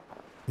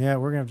 Yeah,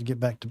 we're going to have to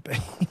get back to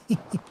bed.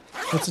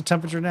 What's the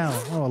temperature now?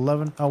 Oh,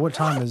 11. Oh, what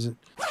time is it?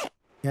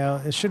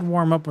 Yeah, it should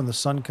warm up when the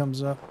sun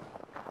comes up.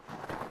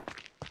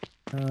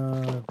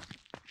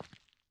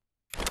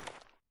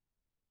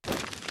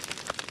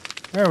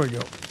 There we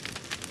go.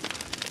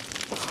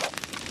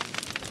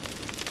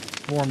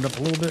 Warmed up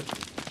a little bit.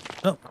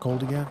 Oh,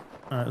 cold again.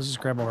 All right, let's just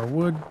grab all our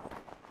wood.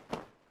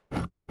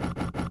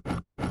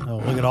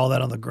 Oh, look at all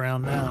that on the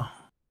ground now.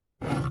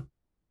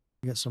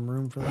 We got some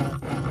room for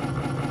that.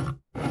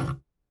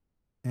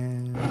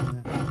 And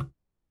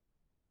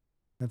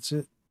that's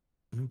it.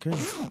 Okay.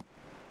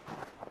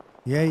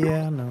 Yeah,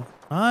 I know.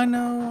 I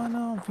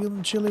know. I'm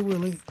feeling chilly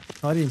willy.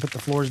 Oh, I didn't put the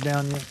floors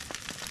down yet.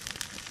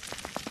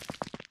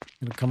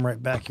 It'll come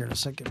right back here in a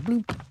second.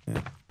 Bloop.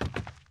 Yeah.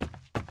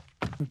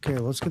 Okay,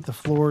 let's get the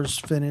floors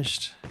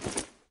finished.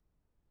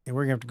 And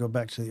we're going to have to go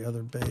back to the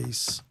other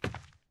base.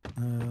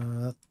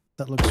 That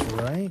looks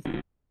right.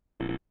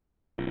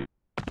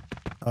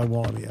 I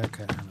want to be.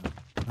 Okay,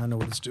 I know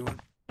what it's doing.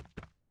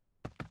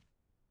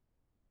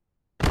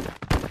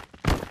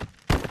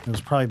 It was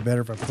probably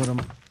better if I put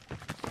them...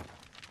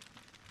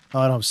 Oh,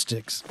 I don't have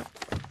sticks.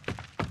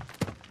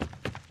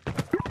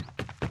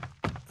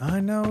 I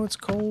know, it's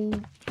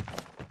cold.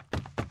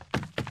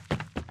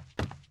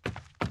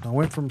 I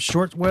went from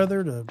short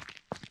weather to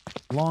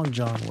long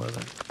john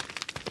weather.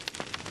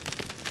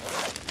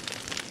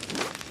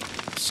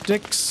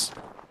 Sticks.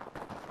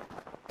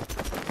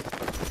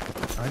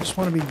 I just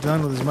want to be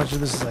done with as much of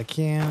this as I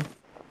can.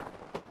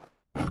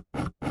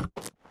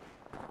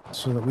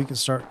 So that we can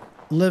start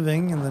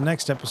living. In the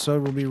next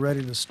episode, we'll be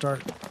ready to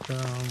start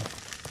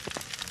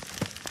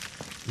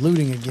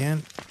looting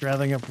again.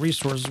 Gathering up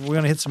resources. We're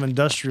going to hit some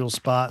industrial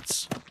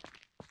spots.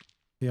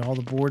 See all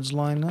the boards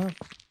line up.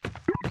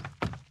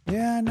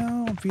 Yeah, I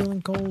know. I'm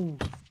feeling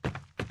cold.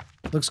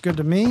 Looks good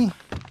to me.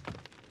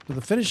 So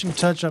the finishing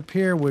touch up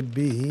here would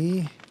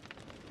be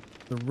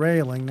the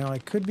railing. Now, I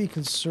could be not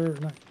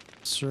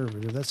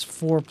conservative. That's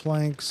 4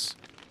 planks.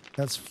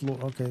 That's floor.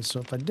 Okay, so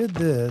if I did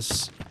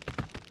this,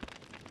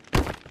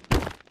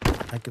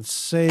 I could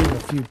save a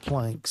few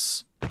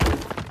planks.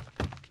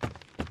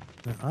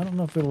 Now, I don't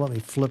know if it'll let me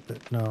flip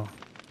it. No.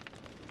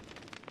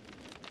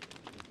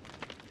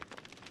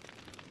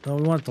 No,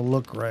 we want it to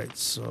look right,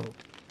 so...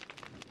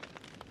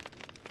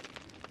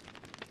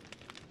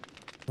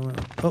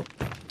 Oh.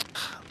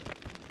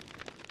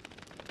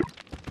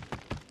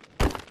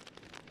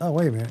 Oh,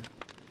 wait a minute.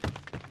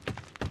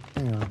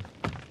 Hang on.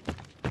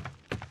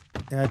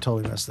 Yeah, I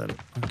totally messed that up.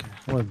 Okay.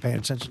 I wasn't paying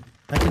attention.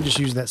 I can just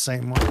use that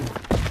same one.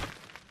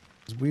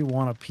 We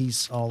want a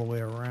piece all the way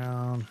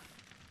around.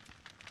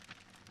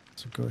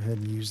 So go ahead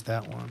and use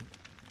that one.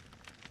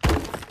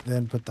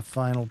 Then put the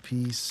final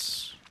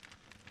piece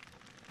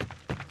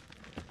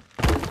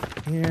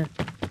here.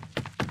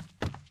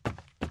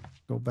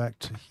 Go back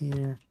to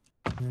here.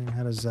 And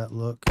how does that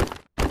look?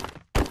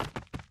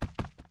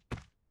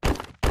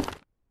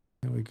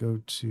 Then we go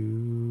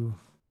to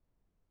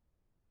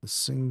the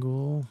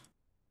single.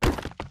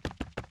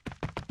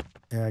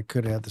 Yeah, I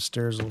could have had the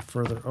stairs a little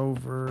further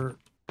over,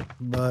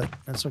 but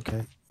that's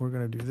okay. We're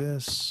going to do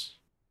this.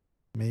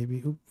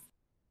 Maybe. Oop.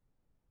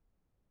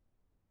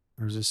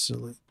 Or is this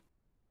silly?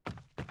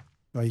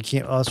 Oh, you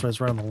can't. Oh, that's right.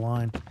 It's right on the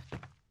line.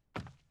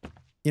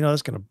 You know,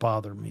 that's going to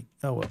bother me.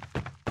 Oh, well.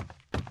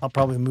 I'll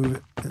probably move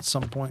it at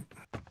some point.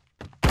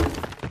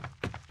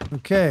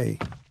 Okay.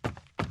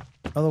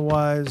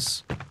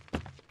 Otherwise,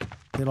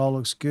 it all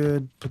looks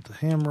good. Put the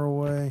hammer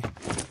away.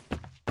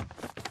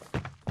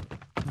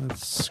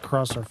 Let's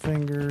cross our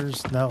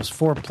fingers. That was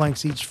 4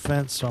 planks each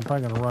fence, so I'm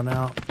probably going to run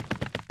out.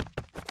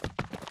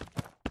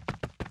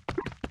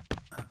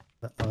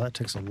 Oh, that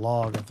takes a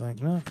log, I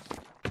think. No,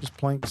 just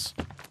planks.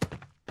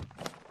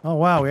 Oh,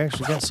 wow, we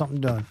actually got something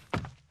done.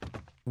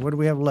 What do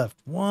we have left?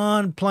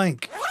 1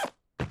 plank.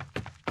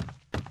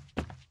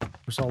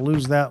 So I'll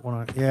lose that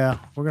one. Yeah,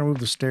 we're going to move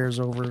the stairs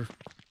over.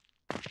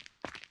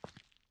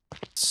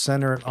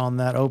 Center it on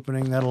that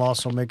opening. That'll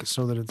also make it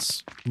so that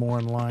it's more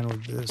in line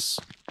with this.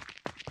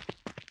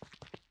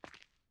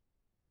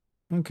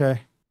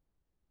 Okay.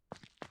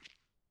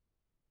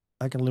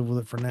 I can live with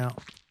it for now.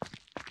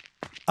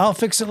 I'll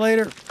fix it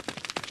later.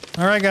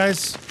 All right,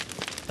 guys.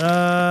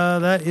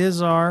 That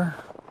is our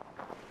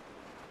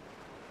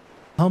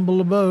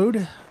humble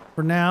abode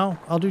for now.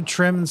 I'll do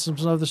trim and some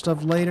other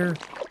stuff later.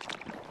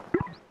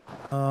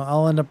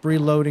 I'll end up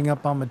reloading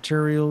up on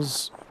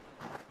materials.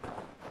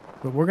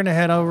 But we're going to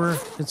head over.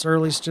 It's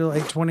early still,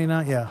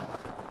 8:29. Yeah.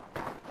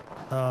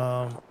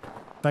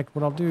 In fact,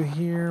 what I'll do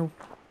here,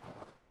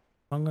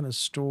 I'm going to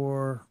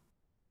store...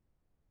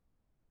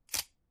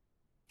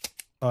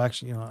 Oh,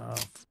 actually, you know,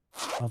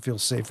 I'll feel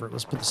safer.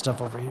 Let's put the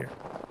stuff over here.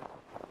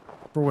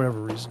 For whatever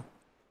reason.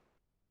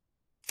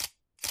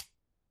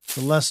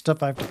 The less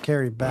stuff I have to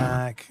carry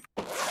back.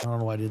 I don't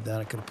know why I did that.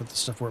 I could have put the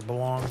stuff where it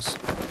belongs.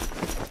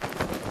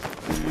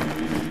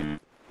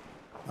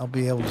 I'll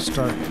be able to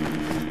start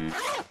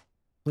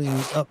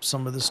cleaning up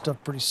some of this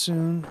stuff pretty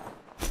soon.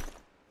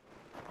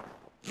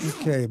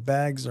 Okay,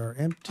 bags are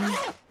empty.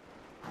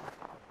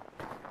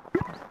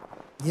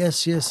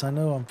 Yes, yes, I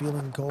know. I'm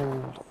feeling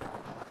cold.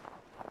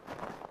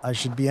 I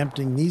should be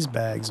emptying these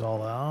bags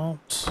all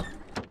out.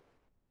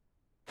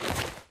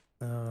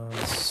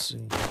 Let's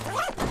see.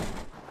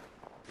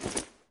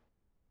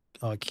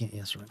 Oh, I can't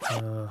answer it.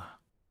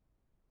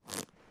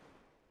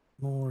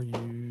 More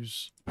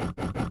use.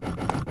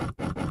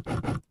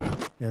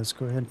 Yeah, let's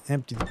go ahead and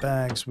empty the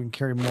bags so we can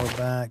carry more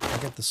back. I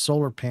got the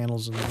solar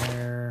panels in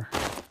there.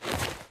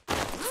 I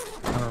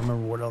don't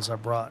remember what else I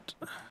brought.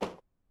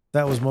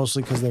 That was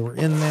mostly because they were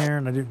in there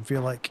and I didn't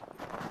feel like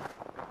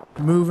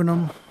moving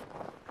them.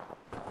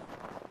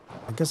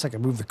 I guess I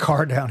can move the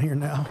car down here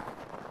now.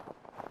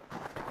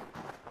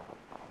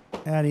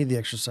 I need the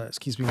exercise.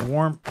 Keeps me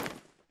warm.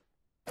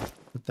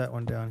 Put that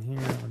one down here,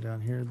 that one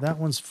down here. That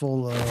one's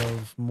full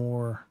of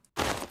more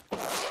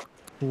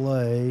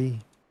clay.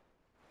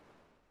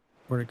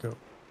 Where'd it go?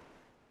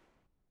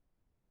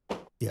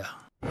 Yeah.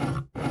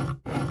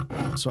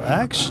 So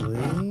actually,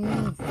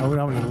 oh, we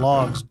don't have any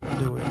logs,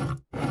 do we?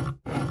 Let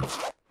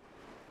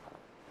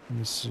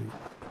me see.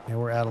 Yeah,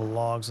 we're out of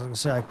logs. I was gonna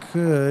say I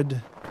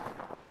could.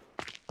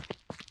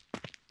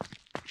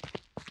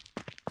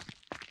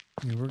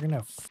 Yeah, we're gonna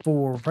have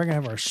 4. We're probably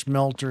gonna have our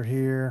smelter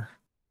here.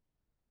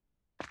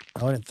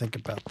 Oh, I didn't think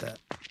about that.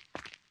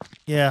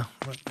 Yeah,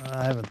 but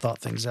I haven't thought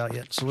things out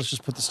yet. So let's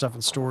just put the stuff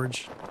in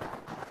storage.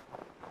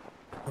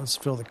 Let's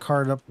fill the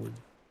cart up with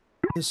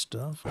this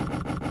stuff.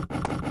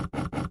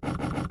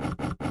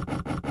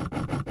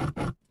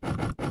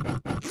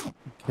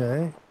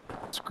 Okay,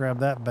 let's grab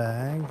that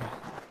bag.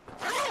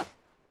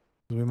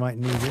 We might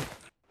need it.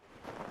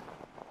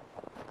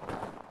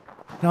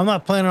 Now, I'm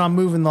not planning on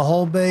moving the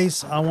whole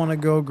base. I want to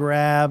go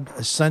grab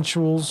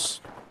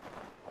essentials.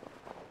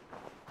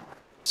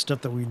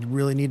 Stuff that we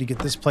really need to get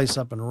this place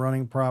up and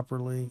running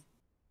properly.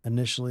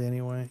 Initially,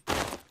 anyway.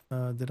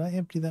 Did I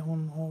empty that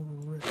one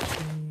already?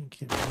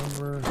 Can't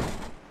remember.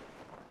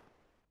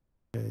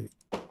 Okay.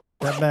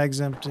 That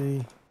bag's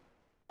empty.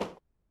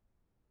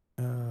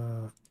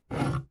 I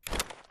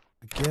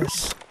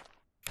guess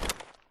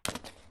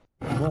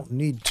I won't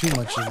need too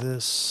much of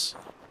this.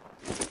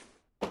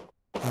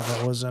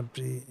 That was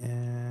empty,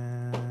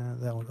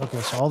 and that one. Okay,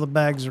 so all the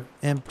bags are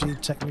empty,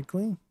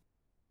 technically.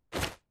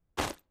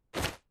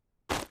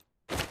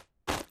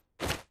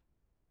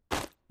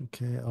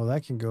 Okay, oh,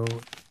 that can go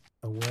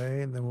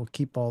away, and then we'll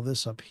keep all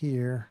this up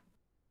here.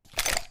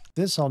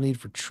 This I'll need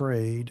for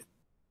trade.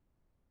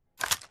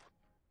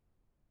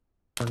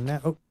 For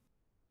now, oh,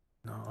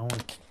 no, I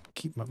want to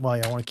keep my, well,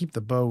 yeah, I want to keep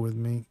the bow with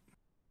me.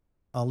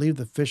 I'll leave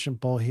the fishing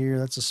pole here.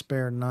 That's a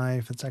spare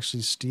knife. It's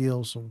actually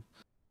steel, so...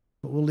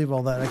 But we'll leave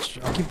all that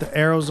extra. I'll keep the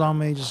arrows on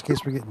me just in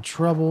case we get in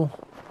trouble.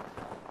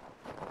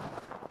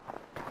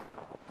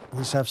 At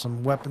least have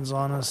some weapons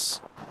on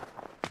us.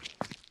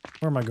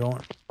 Where am I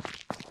going?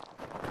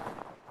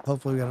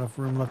 Hopefully we got enough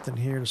room left in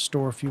here to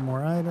store a few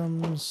more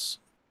items.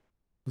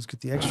 Let's get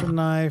the extra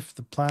knife,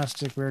 the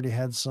plastic. We already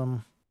had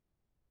some.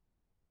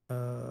 We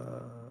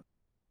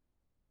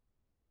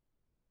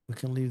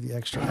can leave the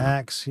extra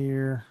axe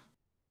here.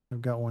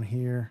 I've got one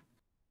here.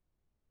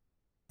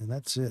 And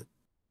that's it.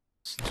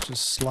 So let's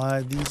just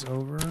slide these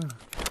over.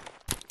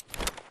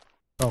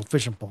 Oh,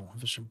 fishing pole,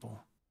 fishing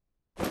pole.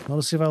 Well,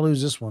 let's see if I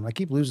lose this one. I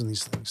keep losing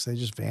these things. They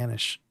just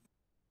vanish.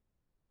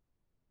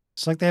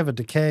 It's like they have a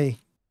decay.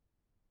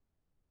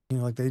 You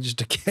know, like they just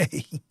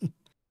decay.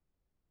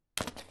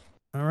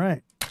 All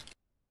right.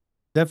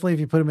 Definitely if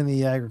you put them in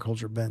the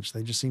agriculture bench,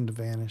 they just seem to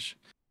vanish.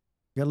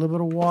 Got a little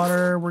bit of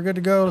water. We're good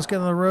to go. Let's get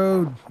on the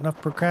road.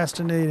 Enough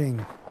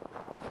procrastinating.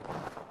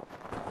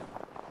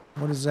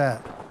 What is that?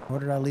 What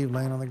did I leave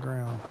laying on the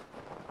ground?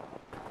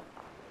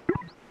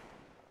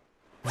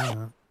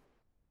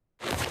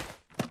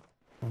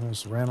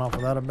 Almost ran off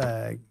without a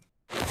bag.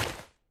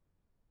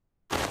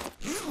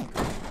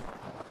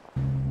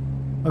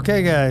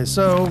 Okay, guys,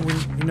 so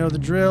you know the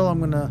drill. I'm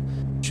going to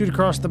shoot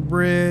across the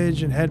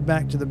bridge and head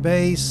back to the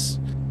base.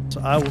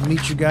 So I will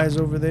meet you guys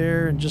over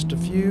there in just a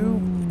few,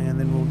 and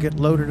then we'll get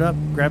loaded up,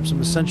 grab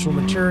some essential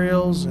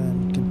materials,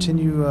 and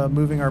continue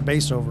moving our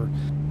base over.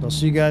 So I'll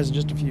see you guys in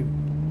just a few.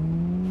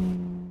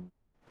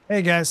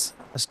 Hey guys,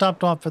 I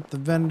stopped off at the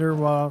vendor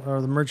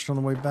or the merchant on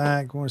the way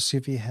back. I want to see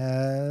if he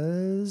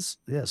has,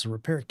 yes, a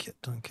repair kit.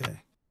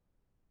 Okay.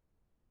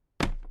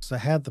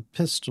 because I had the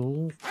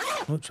pistol,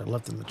 which I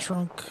left in the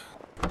trunk.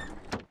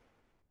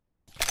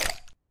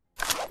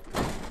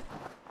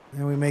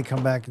 And we may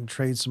come back and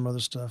trade some other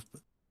stuff,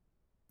 but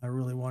I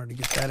really wanted to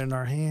get that in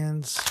our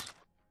hands.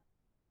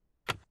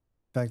 In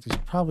fact, he's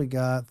probably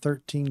got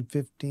 13,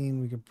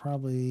 15. We could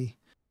probably,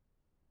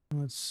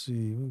 let's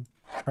see, we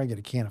probably get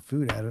a can of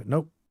food out of it.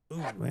 Nope.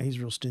 Ooh, man, he's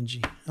real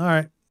stingy. All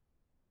right.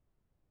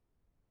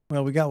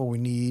 Well, we got what we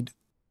need.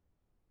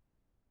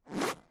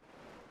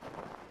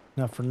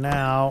 Now, for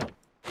now,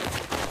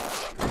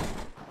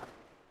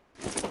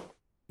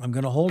 I'm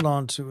going to hold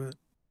on to it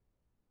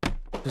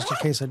just in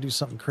case I do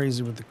something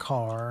crazy with the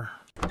car.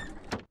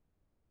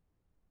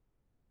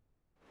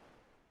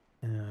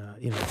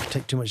 You know,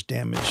 take too much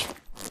damage.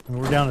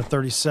 And we're down to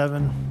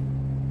 37. I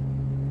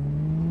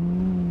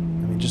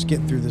mean, just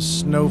getting through this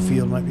snow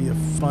field might be a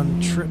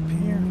fun trip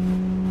here.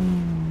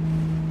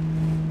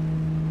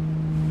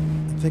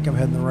 I think I'm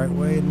heading the right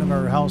way. Isn't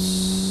our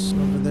house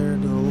over there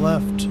to the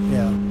left?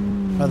 Yeah,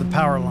 by the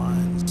power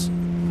lines.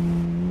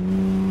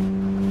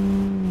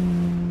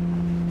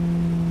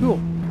 Cool.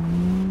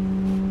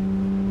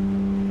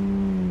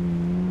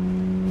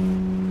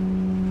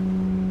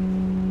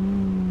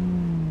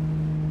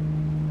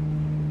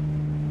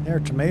 Their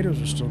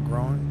tomatoes are still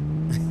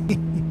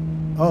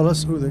growing. Oh,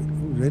 let's. Ooh,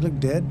 they look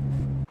dead.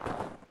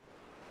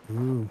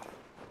 Ooh.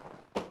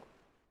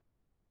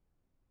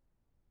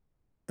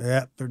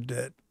 Yeah, they're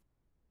dead.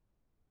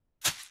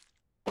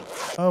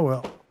 Oh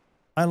well.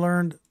 I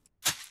learned.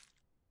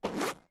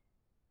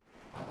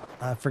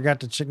 I forgot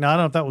to check. Now I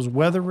don't know if that was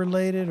weather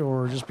related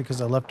or just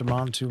because I left them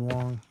on too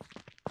long.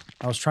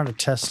 I was trying to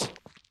test.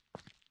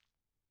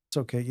 It's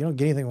okay. You don't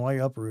get anything while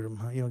you uproot them.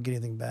 Huh? You don't get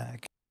anything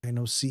back. Okay,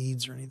 no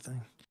seeds or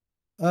anything.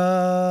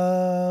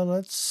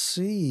 Let's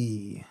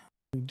see.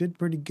 We did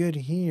pretty good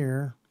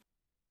here.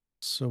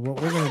 So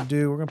what we're going to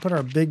do, we're going to put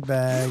our big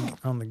bag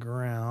on the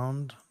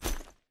ground.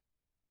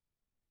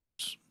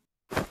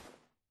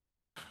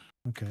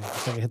 Okay, I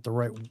think I hit the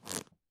right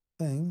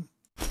thing.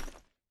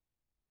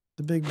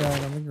 The big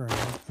bag on the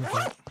ground.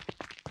 Okay.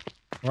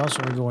 We're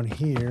also going to go in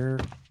here.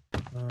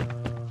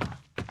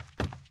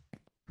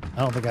 I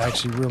don't think I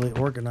actually really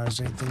organized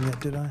anything yet,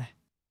 did I?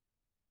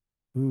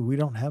 Ooh, we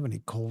don't have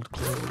any cold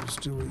clothes,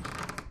 do we?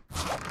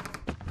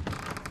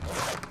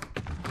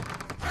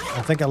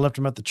 I think I left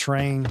them at the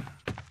train.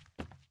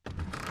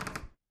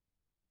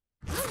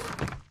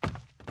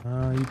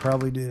 You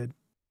probably did.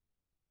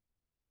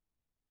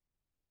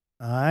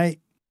 All right.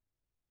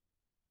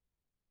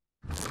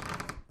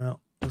 Well,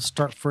 let's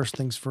start first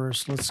things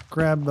first. Let's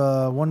grab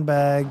one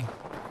bag.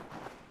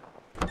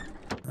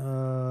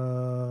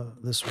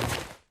 This one.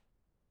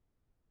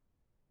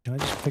 Can I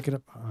just pick it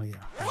up? Oh,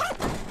 yeah.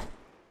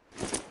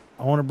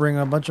 I want to bring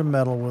a bunch of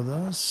metal with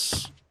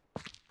us.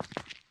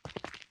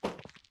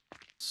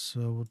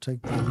 So we'll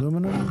take the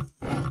aluminum.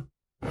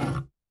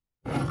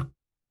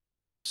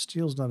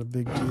 Steel's not a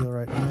big deal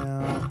right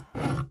now.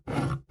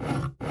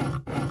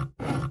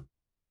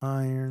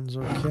 Iron's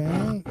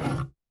okay.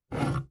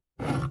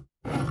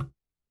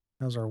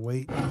 How's our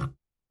weight?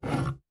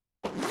 And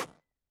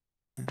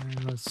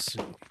let's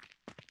see.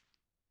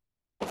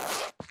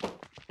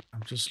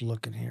 I'm just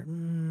looking here.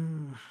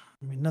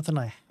 I mean, nothing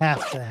I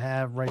have to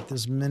have right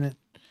this minute.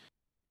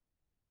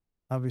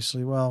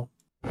 Obviously, well,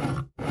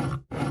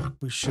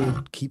 we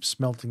should keep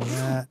smelting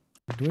that.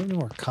 Do we have any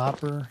more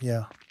copper?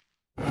 Yeah.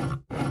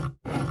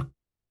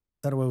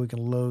 That way we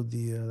can load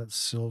the that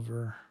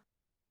silver.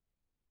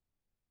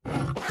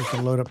 We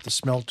can load up the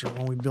smelter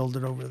when we build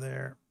it over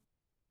there.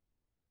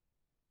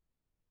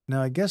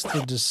 Now, I guess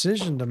the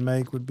decision to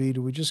make would be,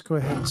 do we just go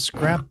ahead and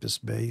scrap this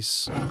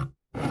base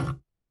or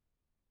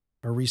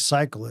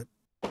recycle it?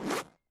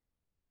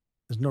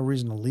 There's no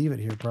reason to leave it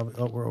here, probably.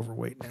 Oh, we're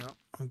overweight now.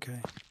 Okay.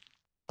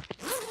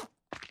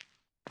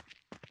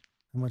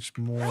 How much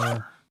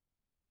more?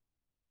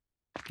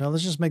 Now,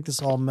 let's just make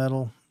this all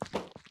metal.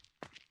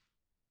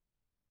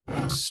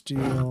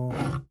 Steel.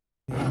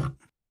 Yeah.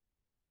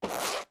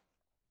 Let's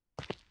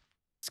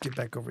get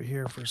back over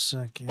here for a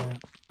second.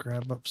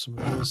 Grab up some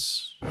of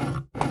this.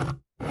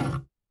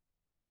 Okay,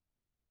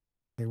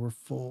 we're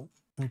full.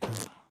 Okay.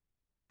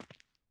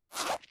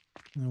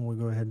 And we'll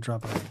go ahead and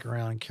drop it on the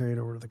ground and carry it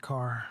over to the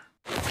car.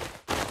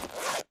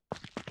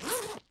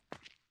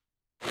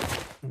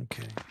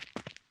 Okay.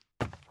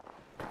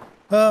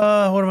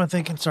 What am I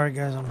thinking? Sorry,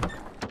 guys. I'm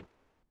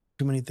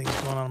too many things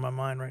going on in my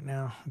mind right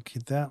now.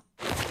 Keep that.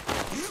 Go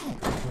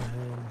ahead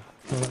and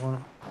fill that one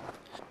up.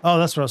 Oh,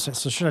 that's what I was saying.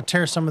 So should I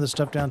tear some of this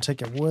stuff down,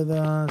 take it with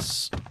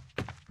us?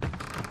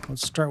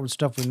 Let's start with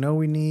stuff we know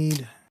we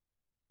need.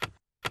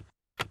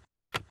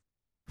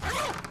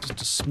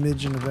 Just a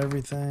smidgen of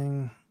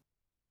everything.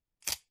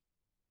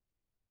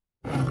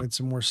 Need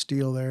some more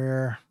steel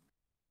there.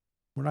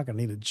 We're not going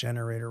to need a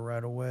generator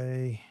right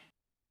away.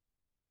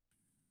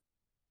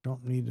 I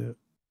don't need to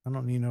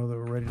know that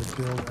we're ready to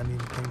build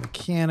anything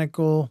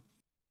mechanical.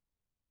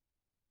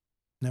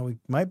 Now we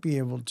might be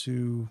able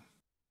to...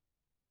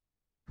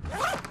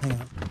 Hang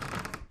on.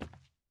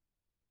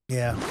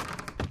 Yeah.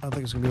 I don't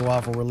think it's going to be a while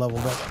before we're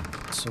leveled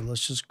up. So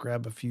let's just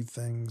grab a few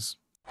things.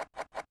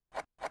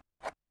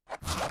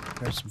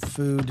 Grab some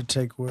food to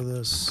take with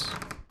us.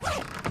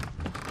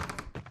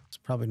 It's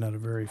probably not a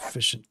very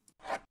efficient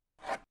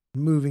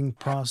moving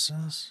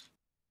process.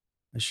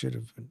 I should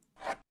have been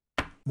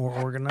more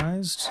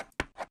organized.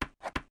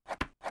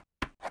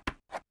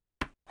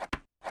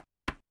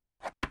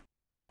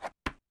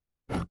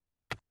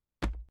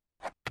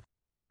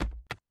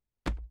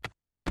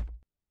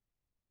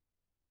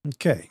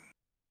 Okay.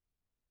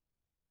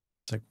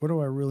 It's like, what do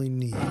I really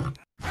need?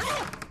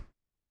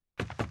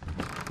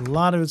 A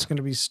lot of it's going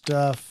to be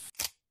stuff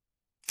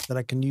that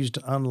I can use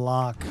to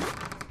unlock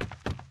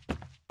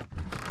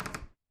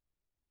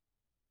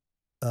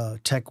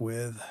tech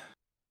with.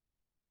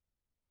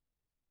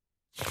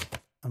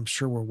 I'm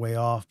sure we're way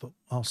off, but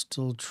I'll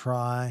still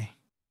try.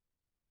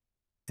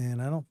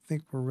 And I don't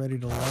think we're ready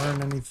to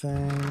learn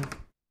anything.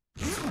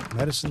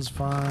 Medicine's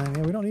fine.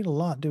 Yeah, we don't need a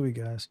lot, do we,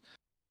 guys?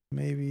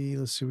 Maybe,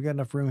 let's see, we got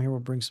enough room here. We'll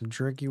bring some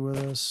jerky with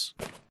us.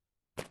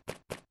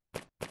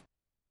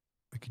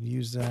 We can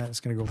use that. It's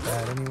going to go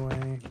bad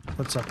anyway.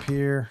 What's up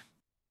here?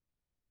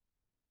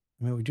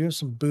 I mean, we do have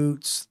some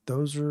boots.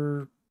 Those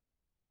are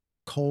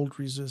cold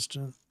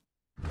resistant.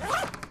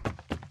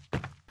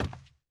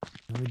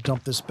 Let me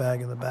dump this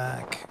bag in the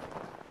back.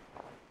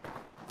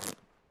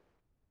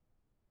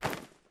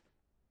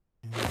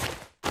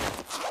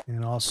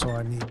 And also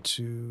I need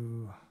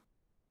to...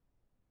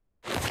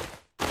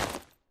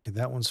 Okay,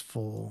 that one's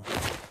full.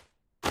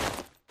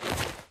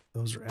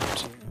 Those are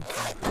empty.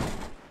 Okay.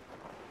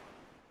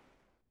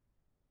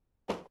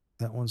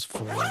 That one's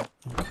full.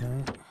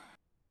 Okay.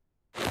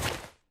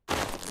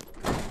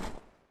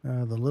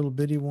 The little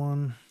bitty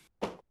one.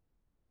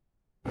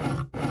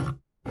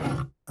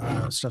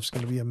 Stuff's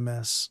going to be a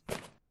mess.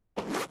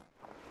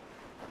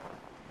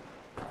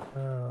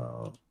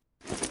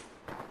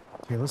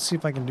 Okay, let's see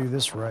if I can do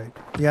this right.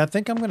 Yeah, I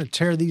think I'm going to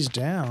tear these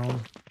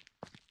down.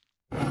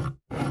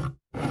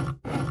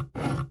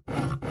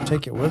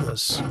 Take it with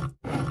us.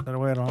 That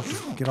way I don't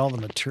have to get all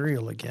the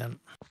material again.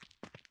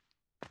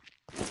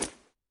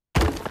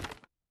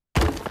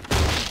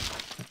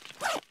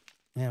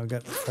 Yeah, we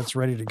got that's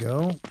ready to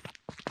go.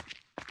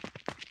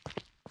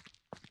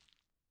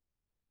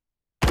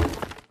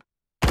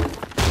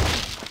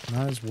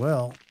 Might as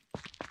well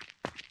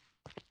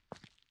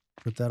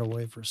put that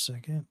away for a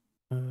second.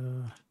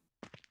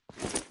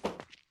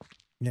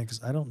 Yeah,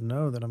 because I don't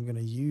know that I'm going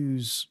to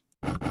use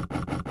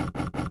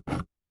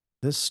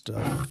this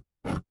stuff.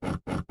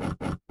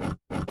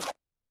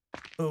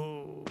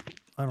 Oh,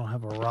 I don't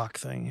have a rock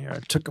thing here. I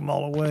took them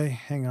all away.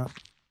 Hang on.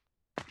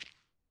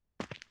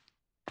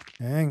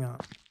 Hang on.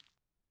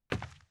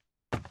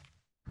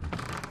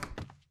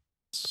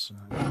 So,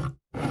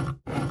 I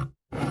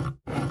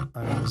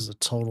know this is a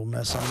total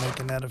mess I'm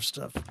making out of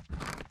stuff.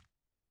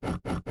 I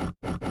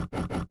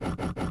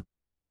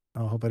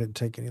hope I didn't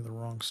take any of the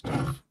wrong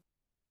stuff.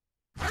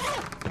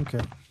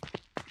 Okay.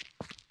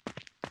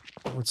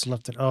 What's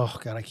left in... Oh,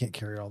 God, I can't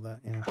carry all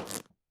that. Yeah.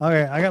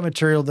 Okay, I got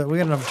material that... We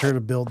got enough material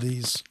to build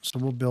these, so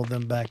we'll build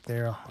them back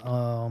there.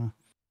 I'm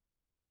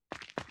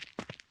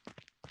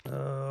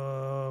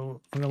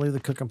going to leave the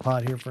cooking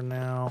pot here for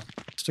now.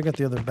 Still got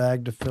the other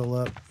bag to fill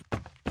up.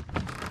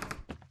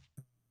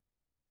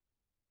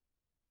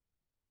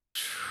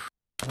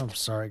 I'm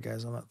sorry,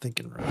 guys. I'm not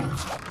thinking right.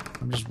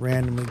 I'm just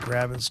randomly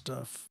grabbing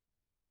stuff.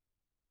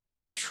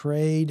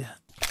 Trade.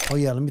 Oh,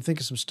 yeah. Let me think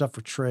of some stuff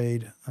for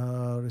trade.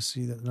 Let's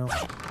see that. No.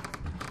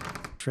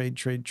 Trade.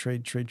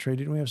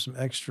 Didn't we have some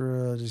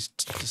extra?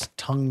 Just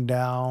tongue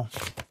dow.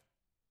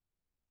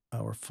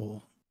 Oh, we're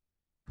full.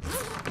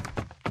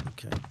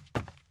 Okay.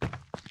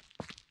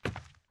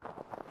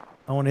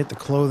 I want to hit the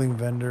clothing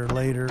vendor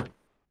later.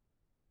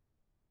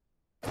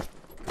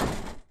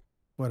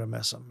 What a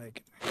mess I'm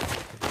making.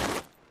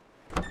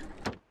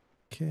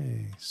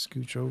 Okay,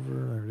 scooch over.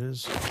 There it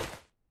is.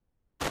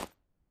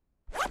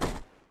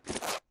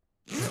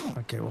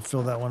 Okay, we'll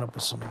fill that one up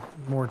with some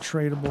more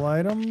tradable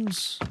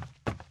items.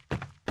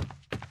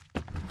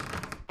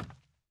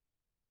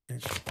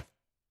 Okay.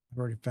 I've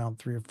already found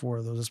 3 or 4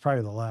 of those. It's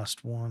probably the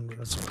last one, but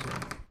that's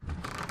okay.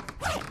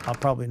 I'll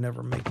probably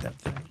never make that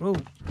thing. Oh.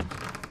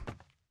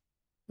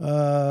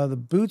 The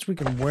boots we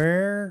can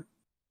wear.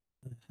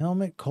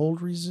 Helmet,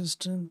 cold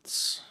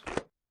resistance.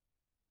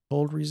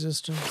 Cold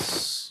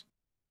resistance.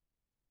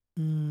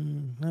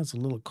 That's a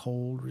little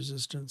cold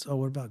resistance. Oh,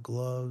 what about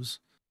gloves?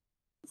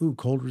 Ooh,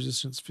 cold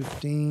resistance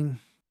 15.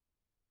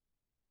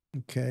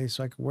 Okay,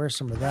 so I can wear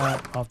some of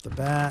that off the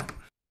bat.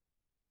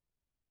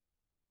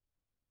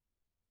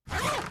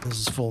 This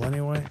is full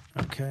anyway.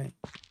 Okay.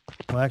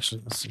 Well,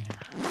 actually, let's see here.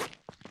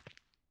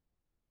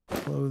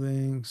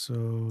 Clothing.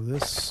 So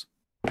this.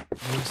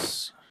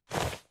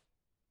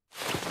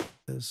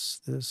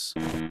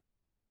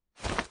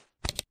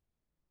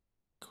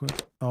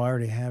 Quick. Oh, I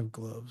already have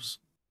gloves.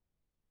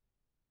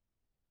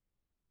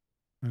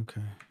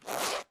 Okay.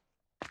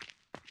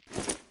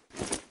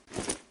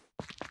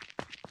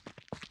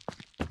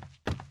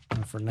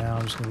 And for now,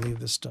 I'm just going to leave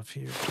this stuff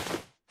here.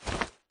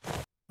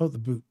 Oh, the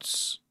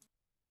boots.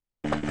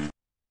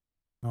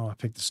 Oh, I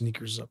picked the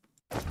sneakers up.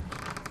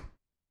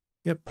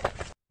 Yep.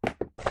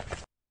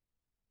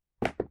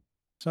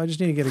 So I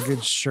just need to get a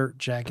good shirt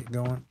jacket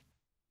going.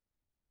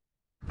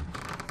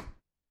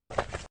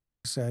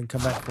 So I can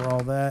come back for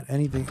all that.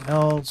 Anything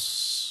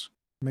else?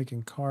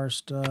 Making car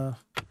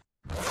stuff.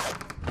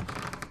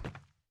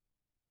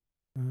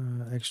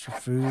 Extra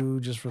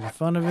food just for the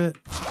fun of it.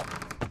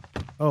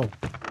 Oh.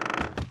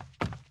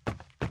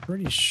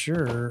 Pretty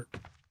sure.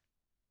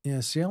 Yeah,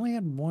 see, I only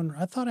had one.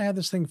 I thought I had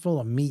this thing full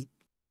of meat.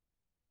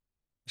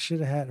 Should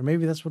have had, or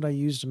maybe that's what I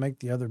used to make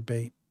the other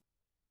bait.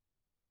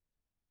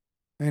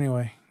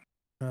 Anyway,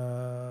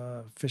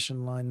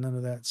 fishing line, none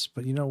of that.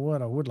 But you know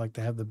what? I would like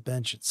to have the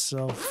bench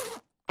itself.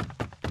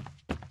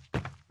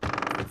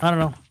 I don't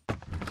know.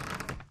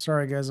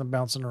 Sorry, guys, I'm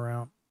bouncing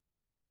around.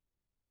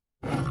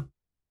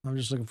 I'm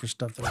just looking for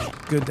stuff that's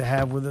good to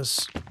have with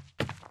us.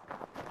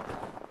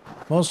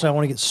 Mostly, I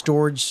want to get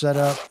storage set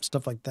up,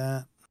 stuff like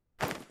that.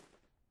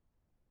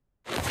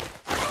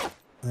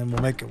 And then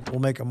we'll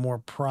make a more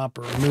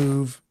proper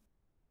move.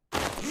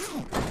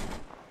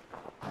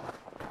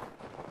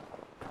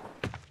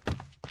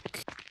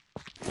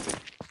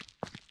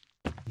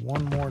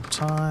 One more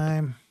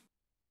time.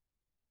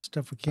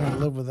 Stuff we can't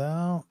live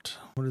without.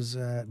 What is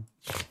that?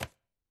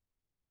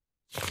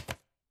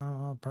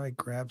 I'll probably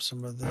grab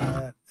some of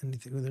that.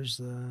 Anything? There's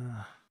the...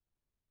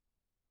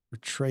 We're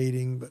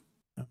trading, but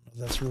I don't know if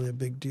that's really a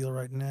big deal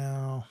right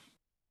now.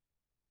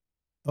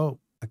 Oh,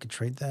 I could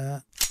trade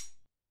that.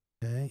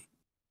 Okay.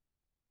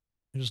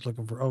 I'm just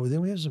looking for... Oh,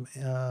 then we have some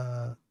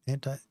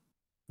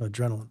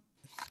adrenaline.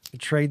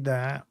 Trade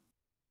that.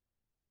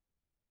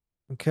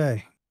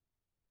 Okay.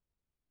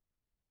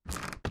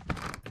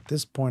 At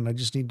this point, I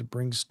just need to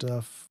bring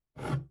stuff.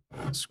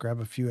 Let's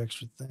grab a few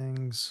extra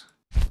things.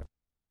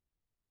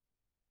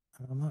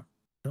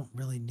 Don't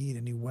really need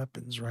any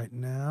weapons right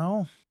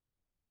now.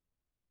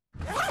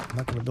 I'm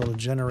not going to build a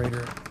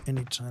generator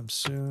anytime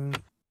soon.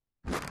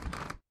 I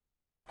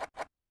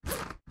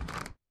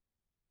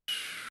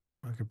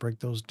could break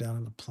those down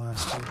into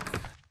plastic.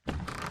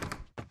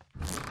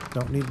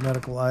 Don't need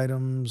medical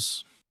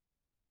items.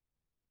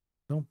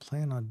 Don't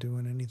plan on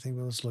doing anything,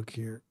 but let's look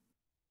here.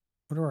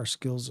 What are our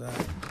skills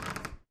at?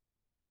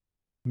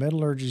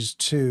 Metallurgy's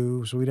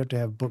 2, so we'd have to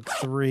have book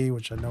 3,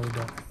 which I know we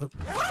don't. Oop.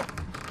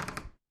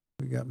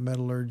 We got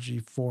metallurgy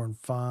 4 and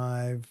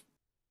 5.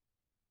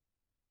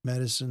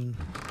 Medicine.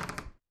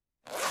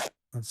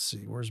 Let's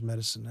see, where's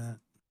medicine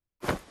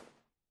at?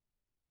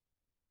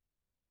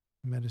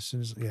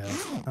 Medicine is, yeah,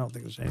 I don't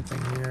think there's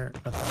anything here.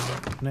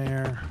 Nothing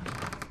there.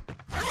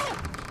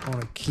 I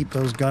want to keep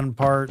those gun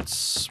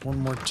parts one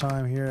more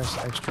time here. That's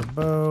an extra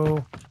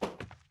bow.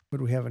 What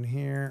do we have in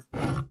here?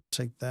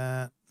 Take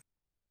that.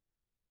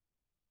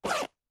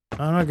 I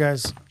don't know,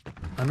 guys.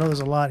 I know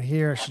there's a lot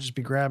here. I should just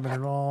be grabbing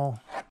it all.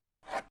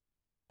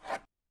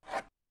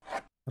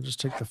 I'll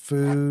just take the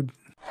food.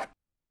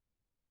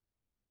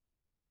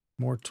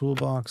 More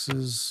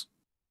toolboxes.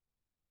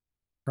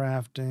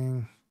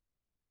 Crafting.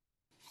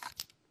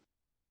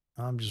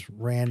 I'm just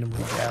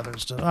randomly gathering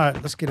stuff. All right,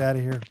 let's get out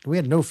of here. We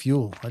had no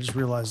fuel. I just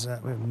realized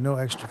that. We have no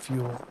extra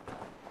fuel.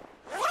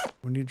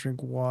 We need to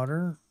drink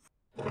water.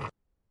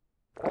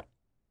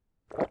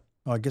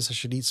 Oh, I guess I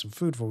should eat some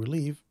food before we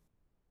leave.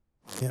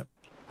 Yep.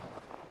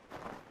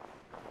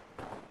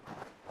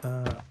 I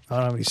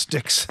don't have any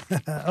sticks.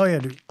 Oh, yeah,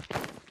 dude.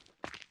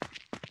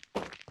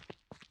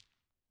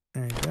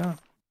 There you go.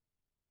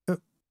 Oh.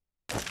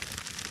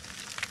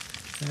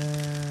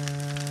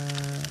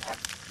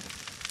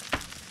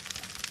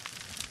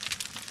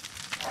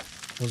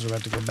 Those are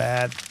about to go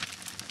bad.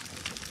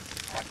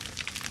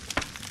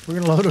 We're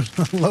going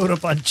to load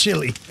up on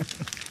chili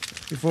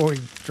before we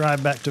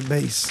drive back to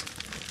base.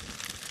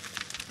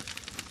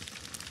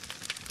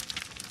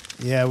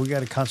 Yeah, we got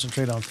to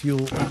concentrate on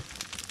fuel.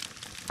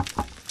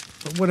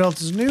 But what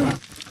else is new?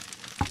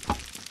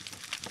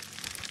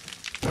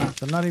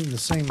 They're not even the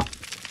same.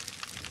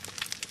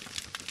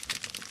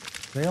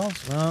 They all,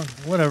 well,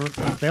 whatever.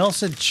 They all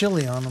said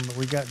chili on them, but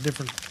we got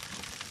different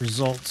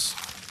results.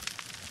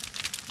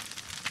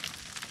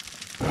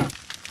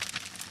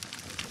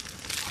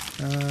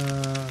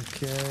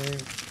 Okay.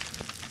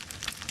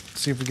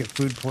 See if we get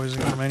food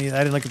poisoning from any of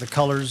that. I didn't look at the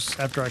colors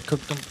after I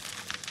cooked them.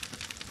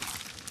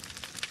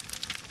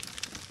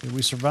 Did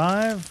we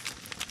survive?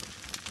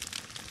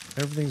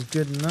 Everything's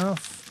good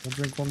enough. We'll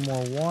drink one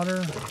more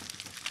water.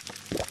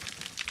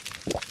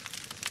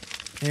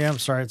 Yeah, I'm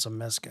sorry it's a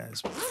mess,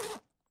 guys.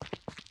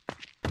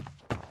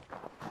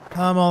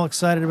 I'm all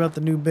excited about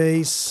the new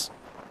base.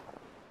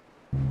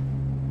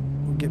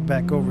 We'll get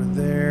back over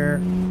there.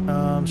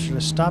 Should I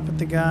stop at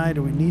the guy?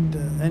 Do we need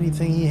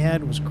anything he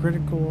had was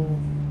critical?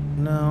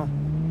 No.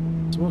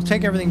 So we'll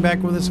take everything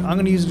back with us. I'm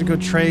going to use it to go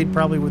trade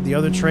probably with the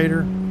other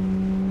trader.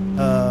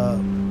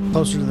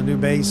 Closer to the new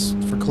base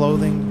for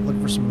clothing.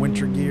 Look for some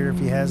winter gear if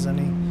he has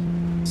any.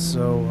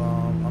 So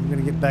I'm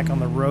going to get back on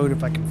the road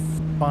if I can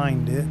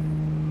find it.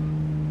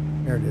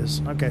 There it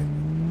is. Okay.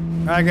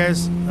 All right,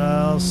 guys.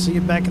 I'll see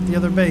you back at the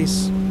other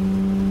base.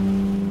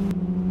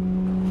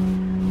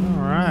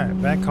 All right.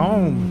 Back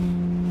home.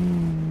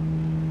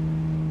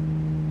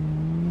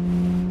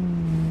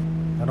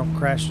 I don't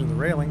crash through the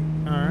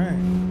railing. All right.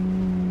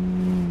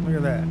 Look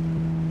at that.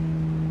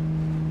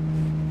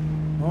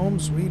 Home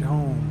sweet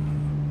home.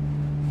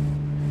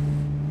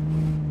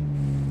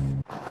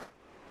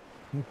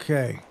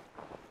 Okay.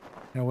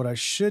 Now what I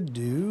should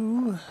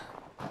do...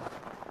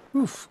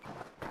 Oof.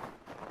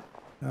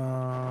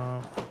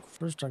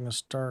 First I'm going to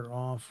start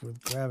off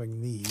with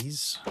grabbing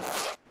these.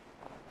 Of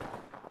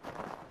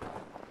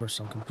course,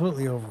 I'm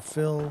completely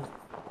overfilled.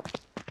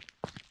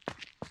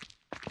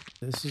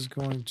 This is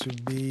going to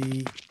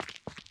be...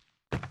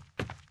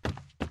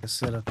 Like I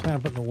said, I'm kind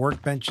of putting the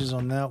workbenches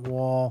on that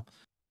wall.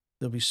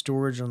 There'll be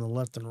storage on the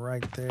left and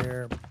right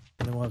there.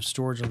 And then we'll have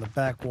storage on the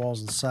back walls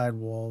and side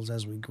walls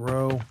as we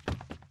grow.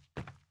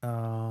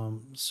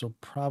 So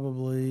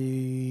probably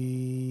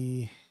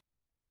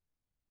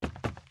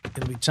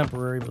it'll be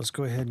temporary, but let's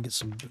go ahead and get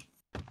some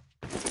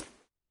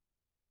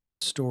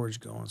storage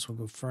going. So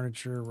we'll go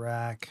furniture,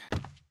 rack.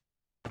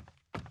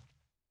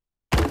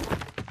 I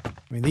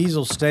mean, these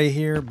will stay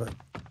here, but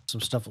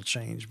some stuff will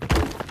change. But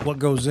what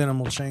goes in them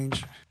will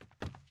change.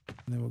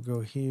 And then we'll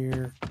go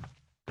here.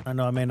 I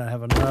know I may not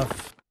have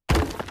enough.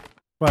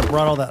 But I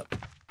brought all that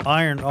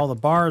iron, all the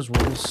bars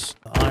with us,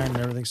 the iron and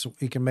everything, so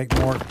we can make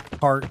more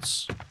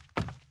parts.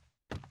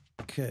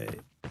 Okay.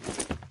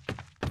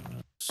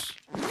 So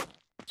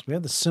we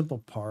have the simple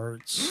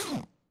parts.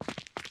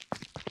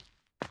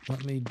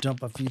 Let me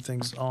dump a few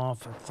things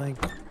off. I think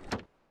I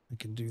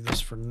can do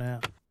this for now.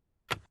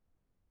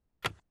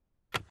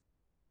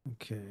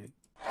 Okay.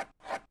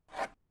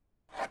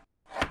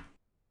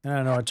 And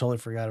I know I totally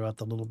forgot about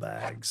the little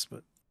bags,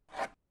 but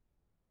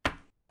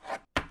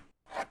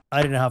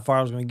I didn't know how far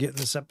I was going to get in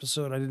this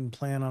episode. I didn't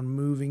plan on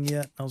moving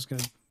yet. I was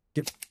going to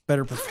get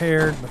better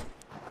prepared, but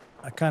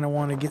I kind of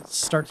want to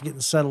start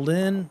getting settled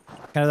in.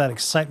 Kind of that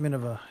excitement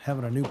of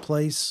having a new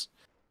place.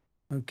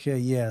 Okay,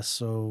 yeah,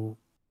 so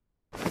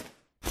a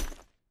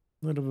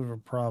little bit of a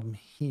problem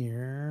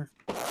here.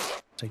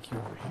 Take you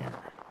over here.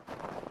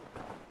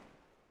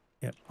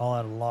 Yep, all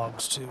out of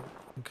logs too.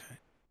 Okay.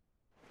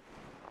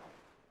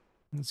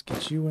 Let's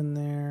get you in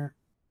there.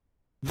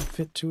 Can you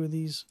fit 2 of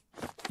these?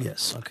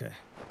 Yes, okay.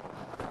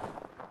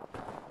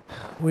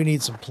 We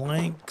need some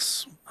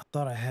planks. I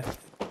thought I had...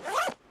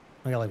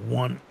 I got like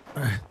 1.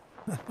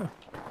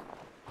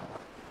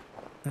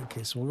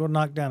 Okay, so we'll go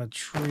knock down a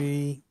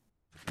tree.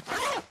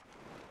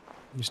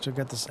 We still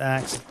got this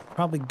axe.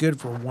 Probably good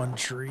for 1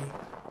 tree.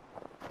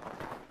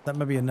 That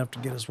might be enough to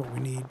get us what we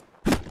need.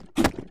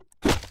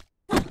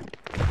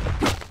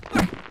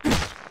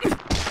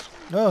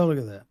 Oh, look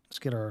at that. Let's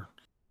get our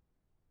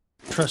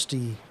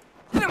trusty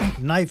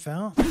knife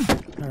out.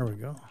 There we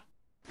go.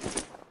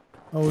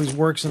 Always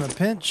works in a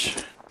pinch.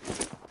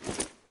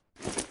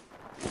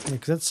 Yeah,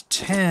 because that's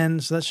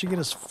 10, so that should get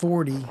us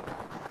 40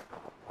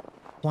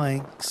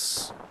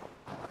 planks.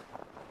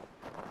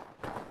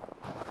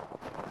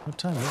 What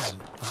time is it?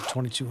 It's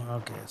 22.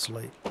 Okay, it's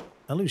late.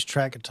 I lose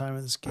track of time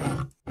in this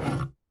game.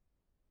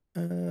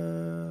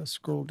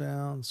 Scroll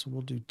down, so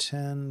we'll do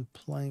 10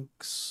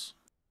 planks.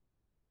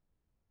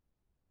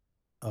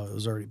 Oh, it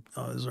was already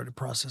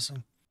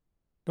processing.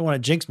 Don't want to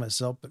jinx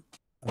myself, but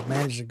I've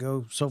managed to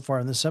go so far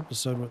in this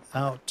episode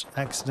without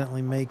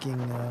accidentally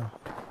making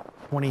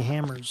 20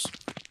 hammers.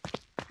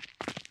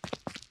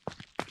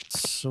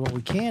 So what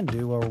we can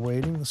do while we're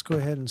waiting, let's go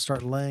ahead and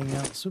start laying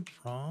out super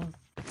strong.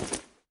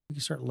 We can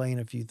start laying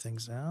a few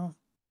things out.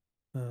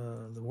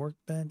 The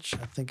workbench,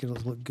 I think it'll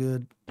look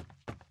good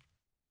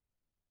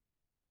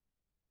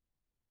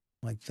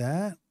like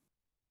that.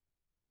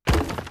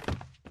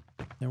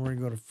 Then we're going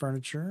to go to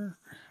furniture.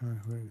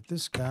 With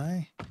this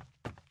guy,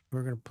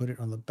 we're going to put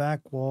it on the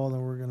back wall. Then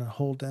we're going to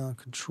hold down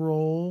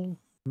control,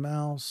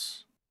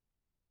 mouse.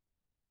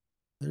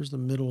 There's the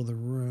middle of the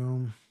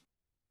room.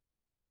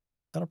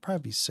 That'll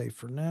probably be safe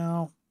for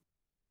now.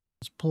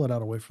 Let's pull it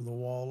out away from the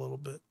wall a little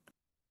bit.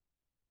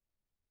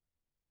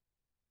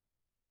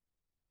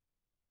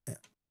 Yeah,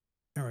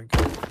 there we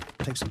go.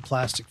 Take some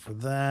plastic for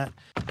that.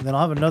 And then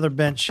I'll have another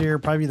bench here,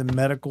 probably the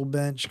medical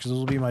bench, because those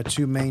will be my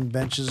 2 main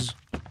benches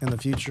in the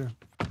future.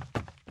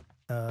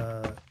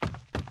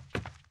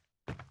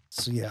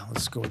 So yeah,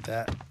 let's go with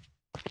that.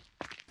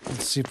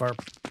 Let's see if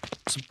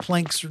some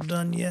planks are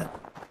done yet.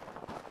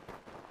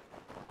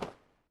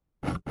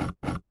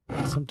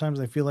 Sometimes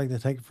I feel like they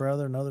take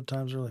forever, and other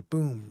times they're like,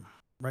 boom,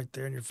 right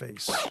there in your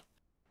face.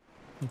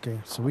 Okay,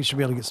 so we should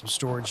be able to get some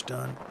storage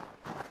done.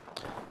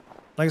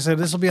 Like I said,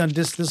 this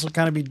will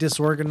kind of be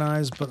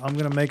disorganized, but I'm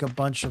gonna make a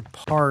bunch of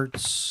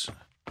parts.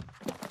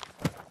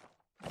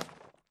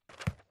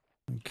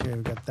 Okay,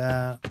 we got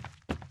that.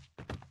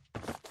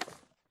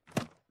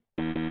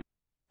 Okay,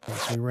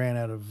 so we ran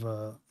out of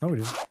no, we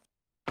didn't.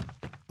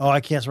 Oh,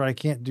 I can't. Right, I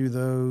can't do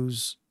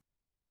those.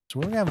 So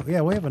we have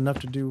enough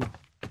to do.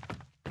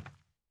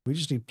 We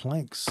just need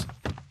planks.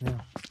 Yeah,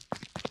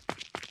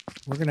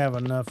 we're gonna have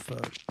enough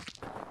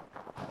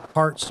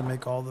parts to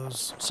make all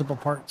those simple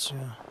parts.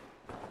 Yeah.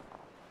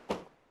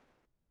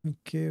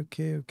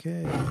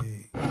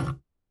 Okay.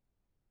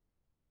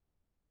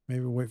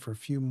 Maybe we'll wait for a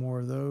few more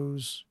of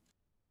those.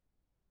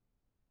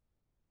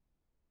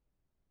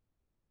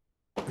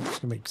 I'm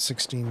just gonna make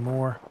 16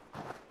 more.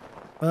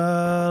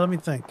 Let me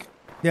think.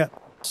 Yeah.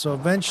 So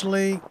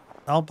eventually,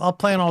 I'll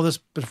plan all this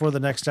before the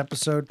next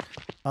episode.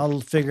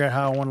 I'll figure out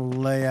how I want to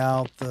lay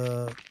out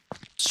the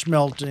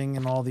smelting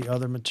and all the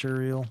other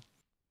material.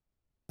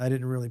 I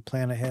didn't really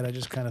plan ahead. I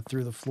just kind of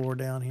threw the floor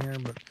down here,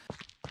 but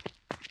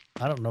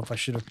I don't know if I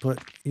should have put...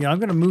 I'm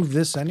going to move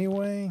this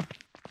anyway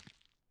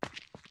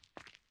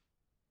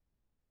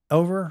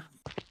over.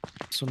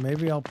 So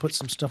maybe I'll put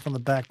some stuff on the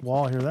back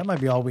wall here. That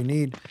might be all we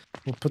need.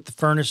 We'll put the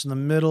furnace in the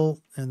middle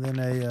and then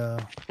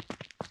the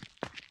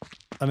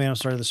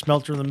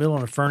smelter in the middle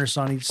and a furnace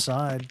on each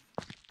side.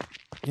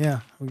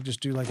 Yeah, we can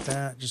just do like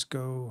that. Just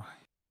go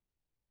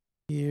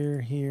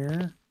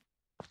here.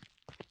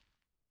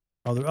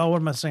 Oh, what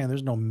am I saying?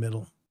 There's no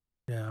middle.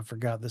 Yeah, I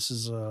forgot. This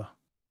is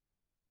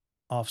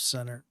off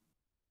center.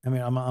 I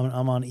mean, I'm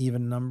on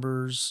even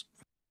numbers.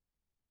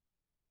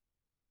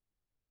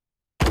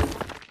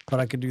 But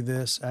I could do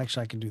this.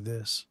 Actually, I can do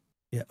this.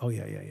 Yeah. Oh,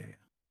 yeah. Okay,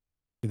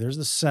 there's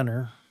the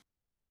center.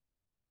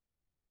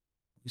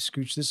 We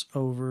scooch this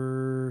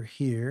over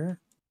here.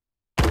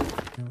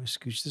 And we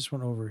scooch this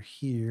one over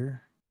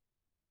here.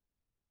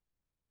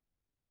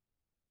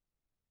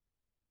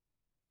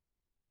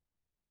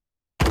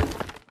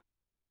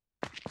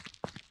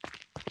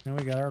 And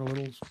we got our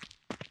little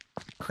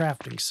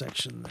crafting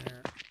section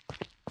there.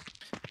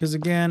 Because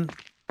again,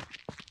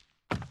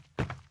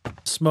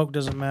 smoke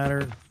doesn't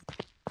matter.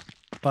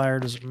 Fire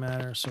doesn't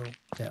matter. So,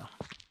 yeah.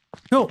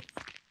 Cool.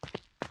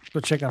 Let's go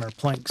check out our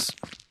planks.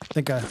 I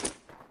think I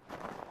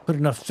put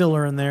enough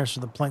filler in there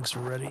so the planks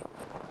are ready.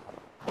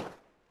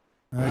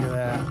 Look at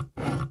that.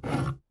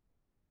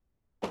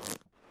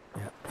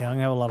 Yeah, I'm going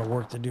to have a lot of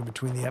work to do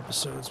between the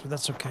episodes, but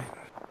that's okay.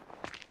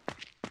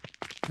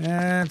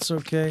 That's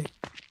okay.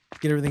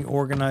 Get everything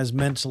organized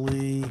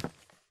mentally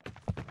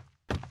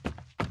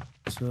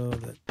so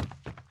that...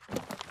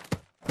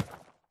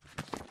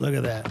 Look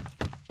at that.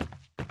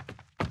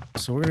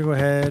 So we're going to go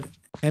ahead,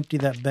 empty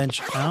that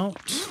bench out,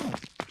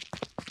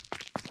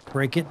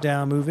 break it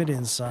down, move it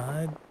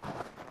inside.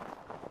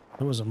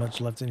 There wasn't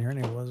much left in here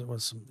anyway, was it?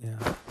 Was some, yeah.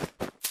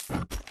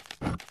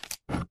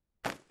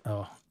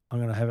 Oh, I'm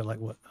going to have it like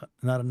what?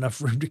 Not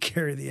enough room to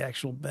carry the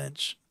actual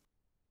bench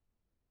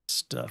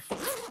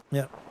stuff.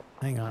 Yep,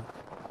 hang on.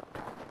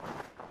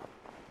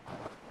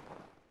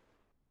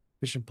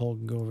 Fishing pole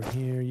can go over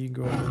here. You can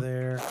go over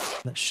there.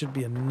 That should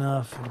be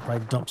enough. It'll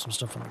probably dump some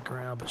stuff on the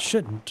ground, but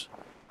shouldn't.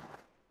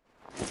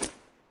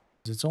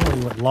 It's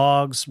only, what,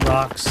 logs,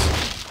 rocks,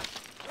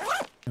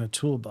 and a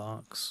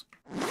toolbox.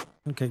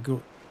 Okay,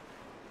 cool.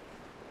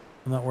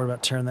 I'm not worried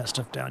about tearing that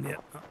stuff down yet.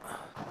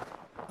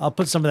 I'll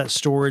put some of that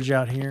storage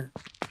out here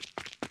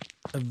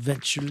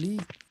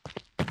eventually.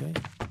 Okay.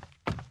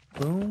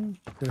 Boom.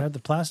 Did I have the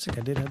plastic?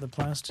 I did have the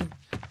plastic.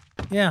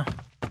 Yeah.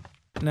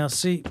 Now,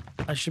 see,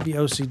 I should be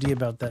OCD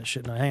about that,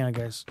 shouldn't I? Hang on,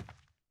 guys.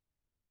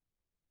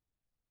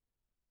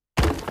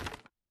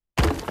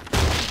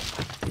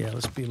 Yeah,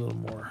 let's be a little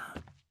more...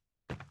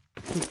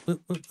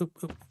 Oop.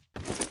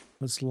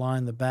 Let's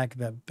line the back of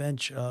that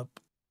bench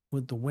up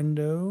with the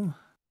window.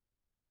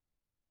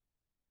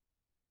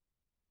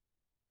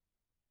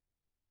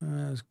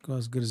 As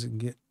good as it can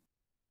get.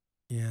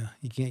 Yeah,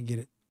 you can't get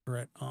it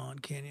right on,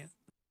 can you?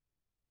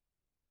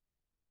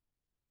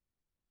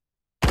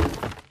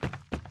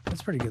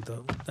 That's pretty good,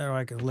 though. There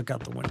I can look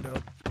out the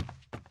window.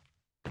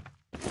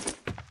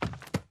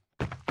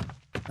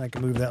 I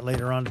can move that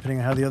later on, depending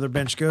on how the other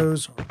bench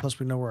goes. Plus,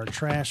 we know where our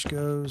trash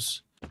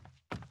goes.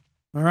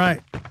 All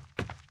right.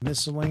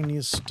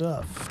 Miscellaneous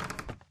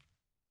stuff.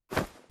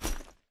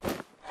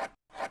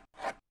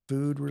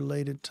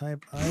 Food-related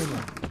type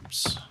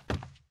items.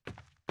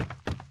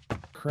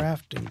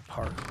 Crafting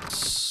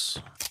parts.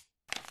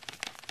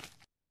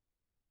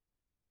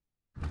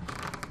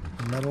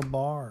 Metal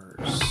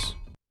bars.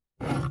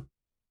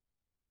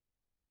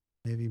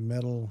 Maybe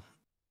metal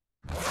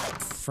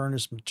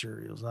furnace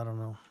materials. I don't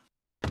know.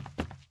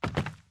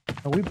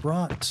 Oh,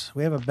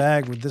 we have a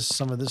bag with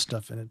some of this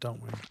stuff in it,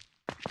 don't we?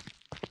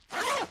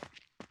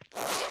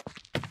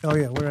 Oh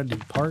yeah, what did I do?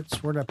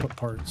 Parts? Where did I put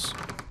parts?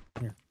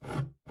 Here.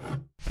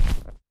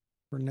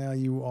 For now,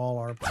 you all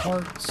are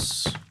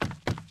parts.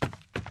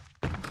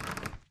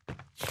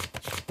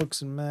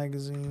 Books and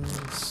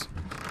magazines.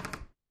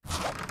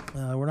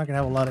 We're not going to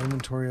have a lot of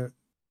inventory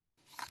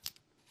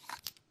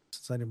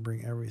since I didn't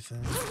bring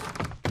everything.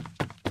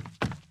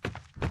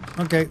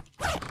 Okay.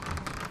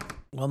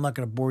 Well, I'm not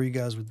going to bore you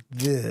guys with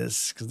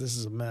this because this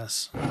is a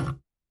mess.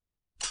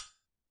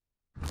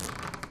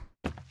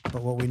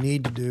 But what we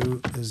need to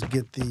do is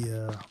get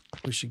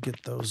we should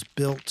get those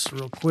built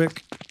real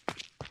quick.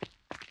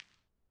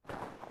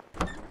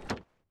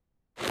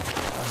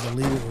 I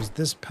believe it was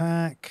this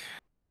pack.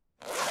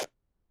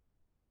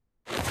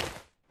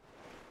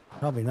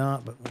 Probably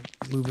not, but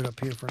we'll move it up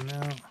here for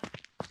now.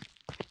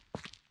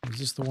 Is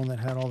this the one that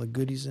had all the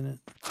goodies in it?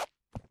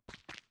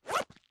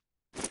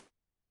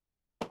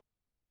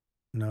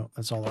 No,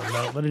 that's all our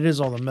metal, but it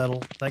is all the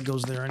metal. That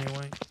goes there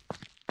anyway.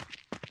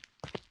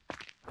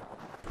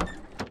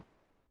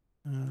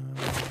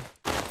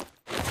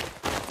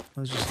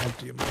 Let's just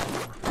empty them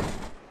more.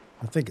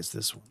 I think it's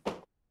this one.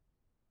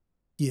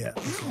 Yeah,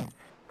 okay.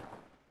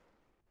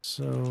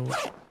 So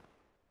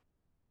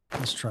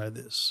let's try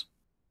this.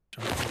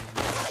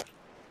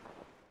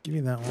 Give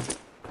me that one.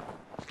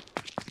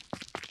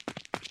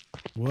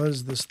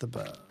 Was this the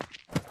bug?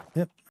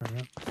 Yep. There we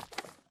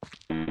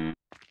go.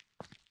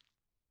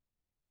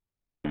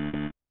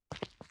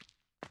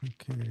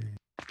 Okay.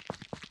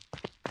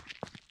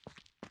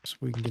 So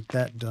we can get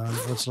that done.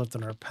 What's left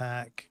in our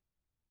pack?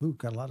 Ooh,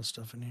 got a lot of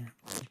stuff in here.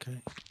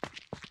 Okay.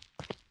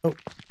 Oh.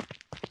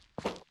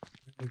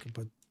 We can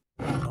put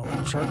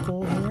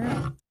charcoal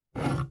here.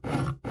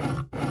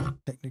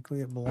 Technically,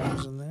 it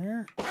belongs in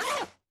there.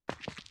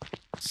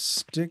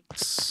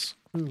 Sticks.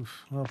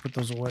 Oof. I'll put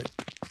those away.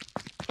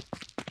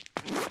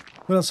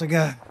 What else I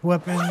got?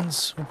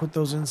 Weapons. We'll put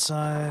those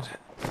inside.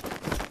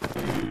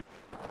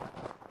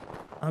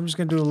 I'm just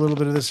going to do a little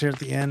bit of this here at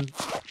the end.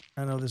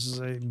 I know this is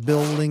a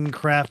building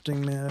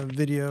crafting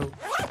video.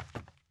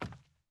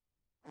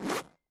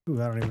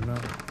 Ooh, I don't even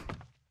know.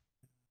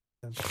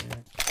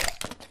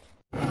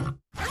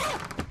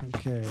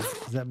 Okay,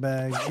 that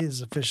bag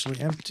is officially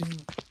empty.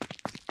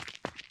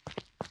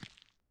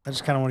 I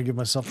just kind of want to give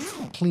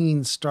myself a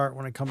clean start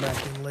when I come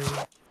back in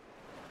later.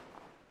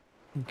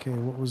 Okay,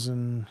 what was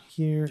in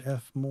here?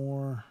 F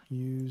more,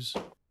 use.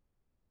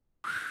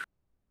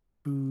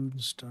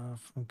 Food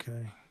stuff,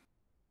 okay.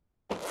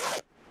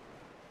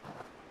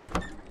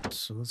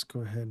 So let's go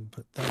ahead and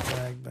put that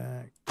bag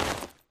back.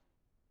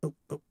 Oh,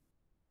 oh.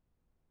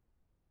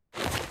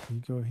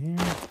 You go here.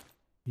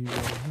 You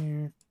go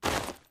here.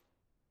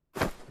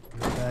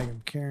 The bag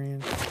I'm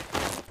carrying.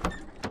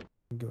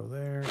 You go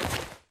there.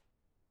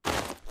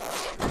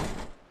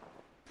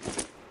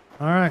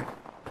 All right.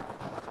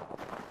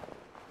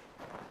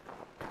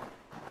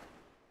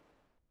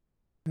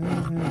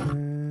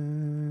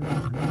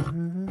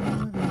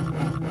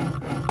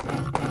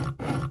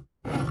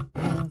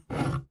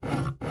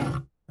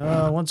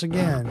 Once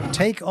again,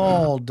 take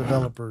all,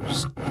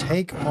 developers.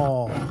 Take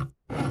all.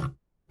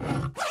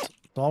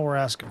 That's all we're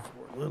asking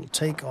for. A little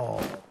take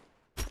all.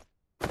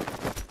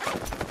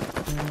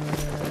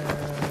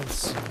 Let's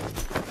see.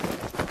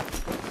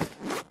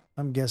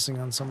 I'm guessing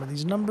on some of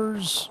these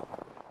numbers.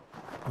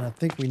 And I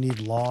think we need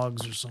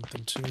logs or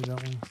something too,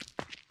 don't we?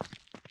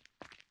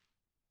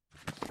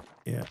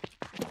 Yeah.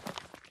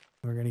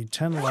 We're going to need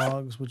 10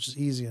 logs, which is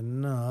easy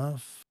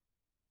enough.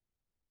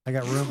 I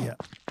got room, yeah.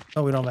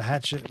 Oh, we don't have a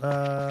hatchet.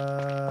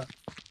 God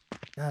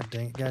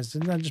dang it, guys.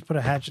 Didn't I just put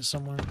a hatchet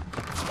somewhere?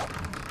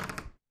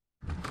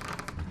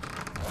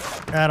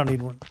 I don't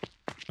need one.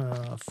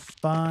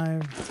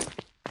 5.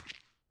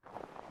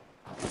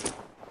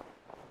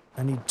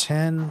 I need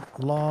 10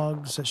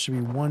 logs. That should be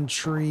 1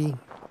 tree.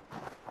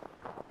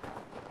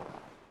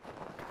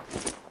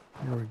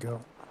 Here we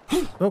go.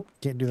 Oh,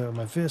 can't do that with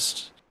my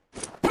fist.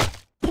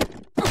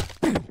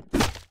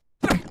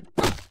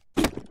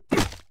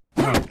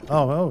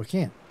 Oh, it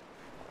can't.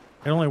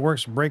 It only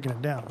works breaking it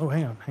down. Oh,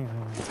 hang on.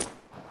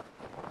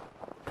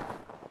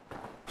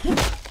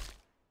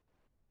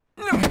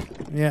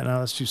 Yeah, no,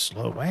 that's too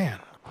slow. Man.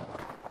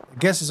 I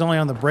guess it's only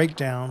on the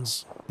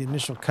breakdowns. The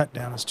initial cut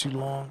down is too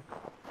long.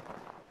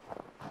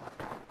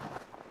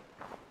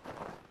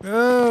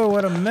 Oh,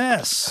 what a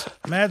mess.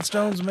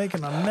 Madstone's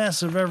making a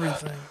mess of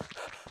everything.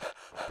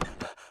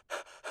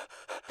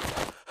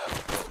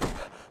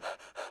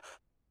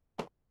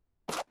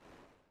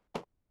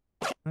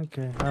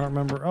 Okay, I don't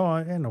remember. Oh,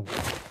 I know.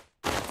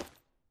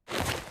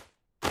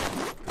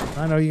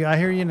 I know you. I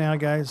hear you now,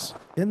 guys.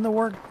 In the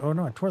work. Oh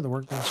no, I tore the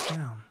workbench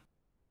down.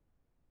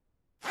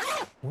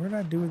 What did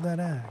I do with that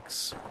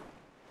axe?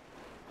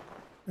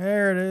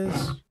 There it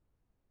is.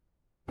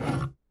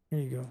 Here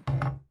you go.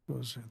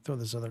 Throw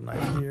this other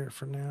knife here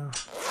for now.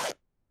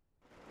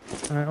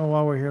 All right. Oh,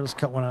 while we're here, let's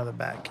cut one out of the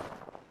back.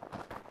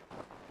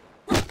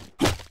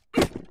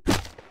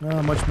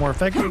 Much more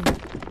effective.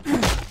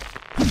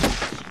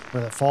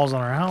 Where that falls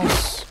on our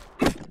house.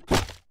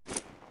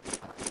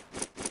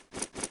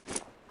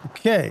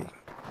 Okay.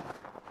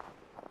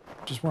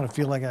 Just want to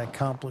feel like I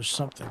accomplished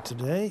something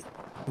today.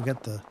 We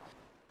got the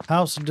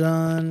house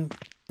done.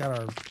 Got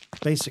our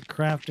basic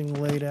crafting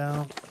laid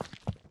out.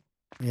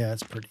 Yeah,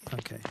 it's pretty.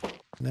 Okay.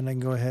 And then I can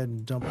go ahead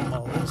and dump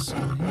all this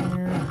in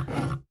here.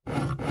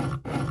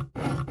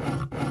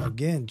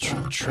 Again,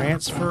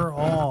 transfer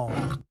all.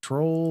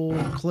 Control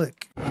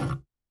click.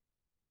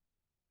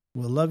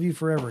 We'll love you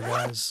forever,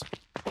 guys.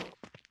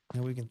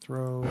 And we can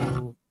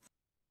throw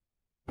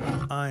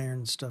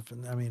iron stuff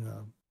in.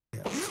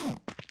 Yeah.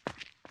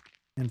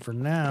 And for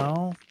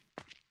now,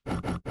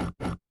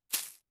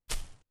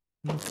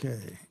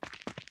 okay.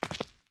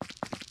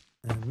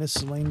 And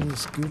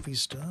miscellaneous goofy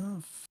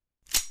stuff.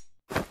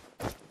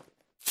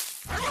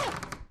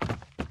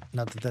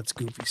 Not that that's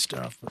goofy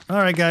stuff. But all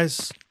right,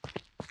 guys.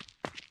 I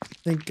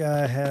think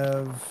I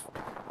have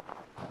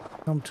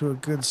come to a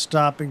good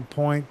stopping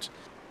point.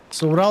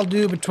 So what I'll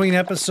do between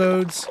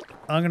episodes,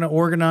 I'm going to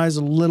organize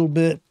a little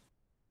bit.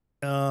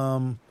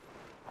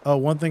 Oh,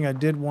 one thing I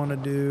did want to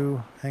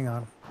do. Hang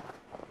on.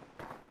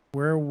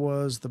 Where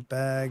was the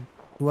bag?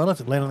 Ooh, I left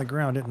it laying on the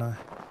ground, didn't I?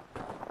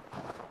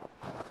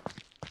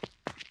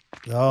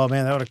 Oh,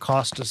 man, that would have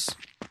cost us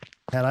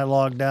had I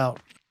logged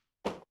out.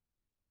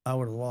 I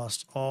would have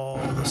lost all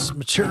this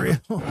material.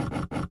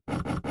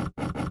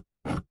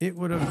 It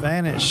would have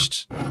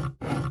vanished.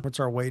 What's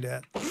our weight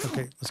at?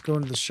 Okay, let's go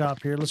into the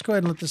shop here. Let's go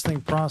ahead and let this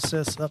thing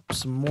process up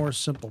some more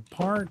simple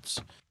parts.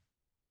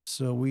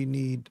 So we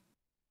need...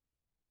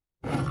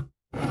 I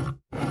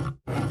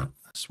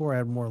swore I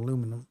had more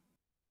aluminum.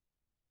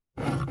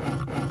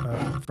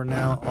 For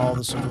now, all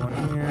this will go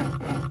in here.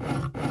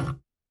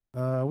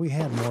 We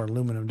had more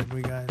aluminum, didn't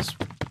we, guys?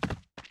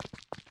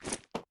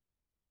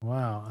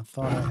 Wow, I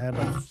thought I had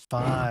like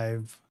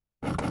 5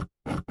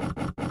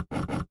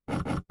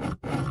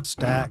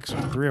 stacks,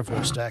 or 3 or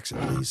 4 stacks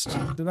at least.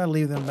 Did I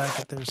leave them back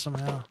up there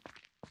somehow?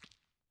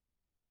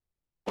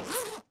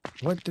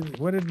 What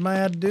did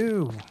Mad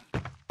do?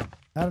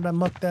 How did I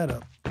muck that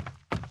up?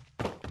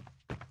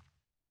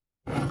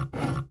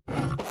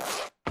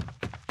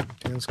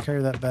 Okay, let's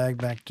carry that bag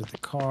back to the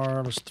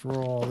car. Let's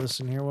throw all this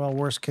in here. Well,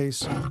 worst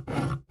case,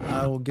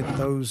 I will get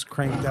those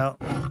cranked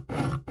out,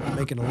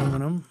 making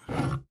aluminum.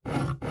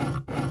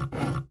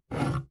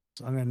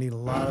 So I'm going to need a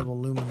lot of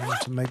aluminum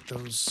to make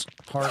those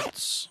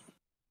parts.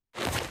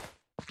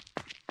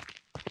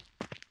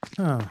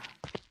 Huh.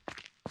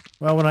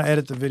 Well, when I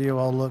edit the video,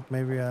 I'll look.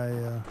 Maybe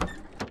I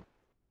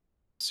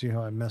see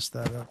how I messed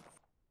that up.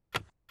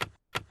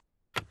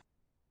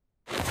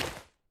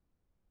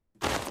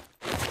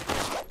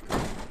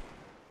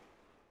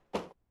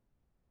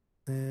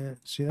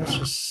 See,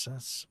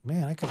 that's,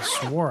 man, I could have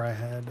swore I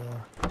had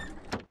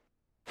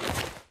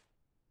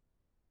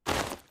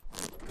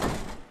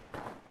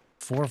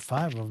 4 or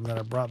 5 of them that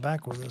I brought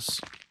back with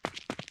us.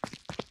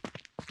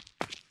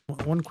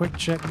 One quick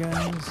check,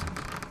 guys.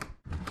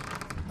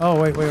 Oh,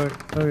 wait.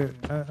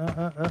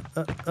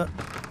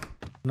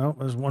 No,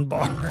 there's 1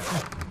 bar.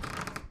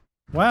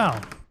 Wow.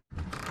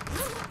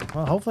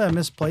 Well, hopefully I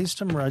misplaced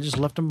them or I just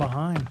left them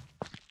behind.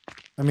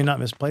 I mean, not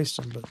misplaced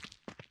them, but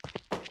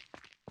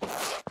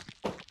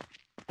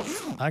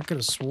I could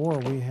have swore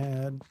we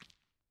had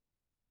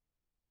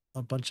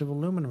a bunch of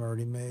aluminum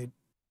already made.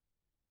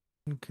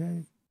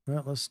 Okay.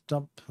 Well, let's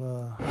dump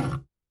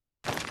that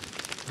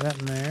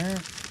in there.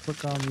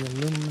 Click on the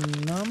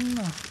aluminum.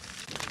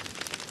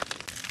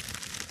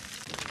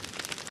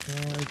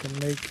 And we can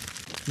make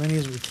as many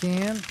as we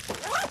can.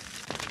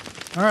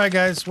 All right,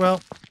 guys.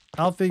 Well,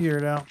 I'll figure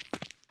it out.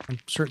 I'm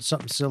sure it's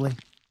something silly.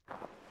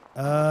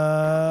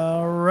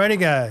 Alrighty,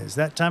 guys.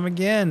 That time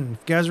again.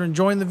 If you guys are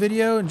enjoying the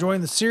video,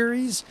 enjoying the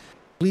series,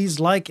 please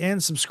like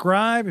and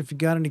subscribe. If you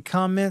got any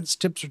comments,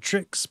 tips, or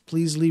tricks,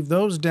 please leave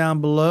those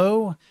down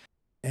below.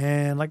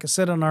 And like I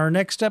said, on our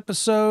next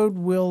episode,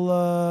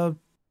 we'll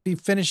be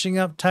finishing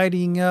up,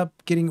 tidying up,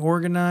 getting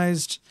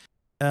organized.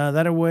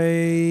 That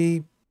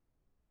way,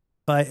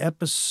 by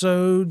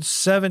episode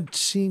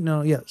 17,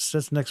 no, yes,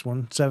 that's the next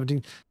one,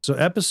 17. So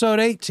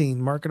episode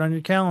 18, mark it on your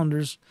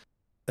calendars.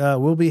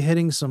 We'll be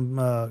hitting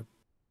some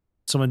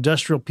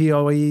industrial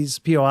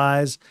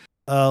POIs,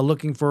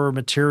 looking for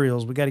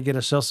materials. We got to get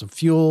ourselves some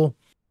fuel.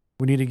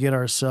 We need to get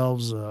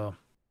ourselves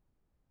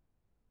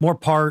more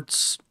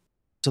parts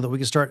so that we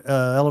can start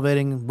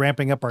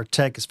ramping up our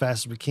tech as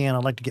fast as we can.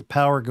 I'd like to get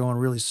power going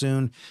really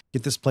soon,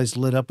 get this place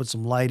lit up with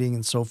some lighting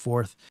and so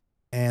forth.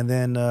 And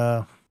then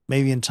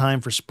maybe in time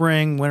for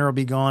spring, winter will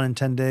be gone in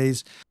 10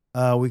 days.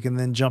 We can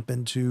then jump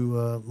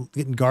into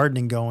getting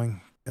gardening going,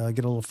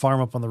 get a little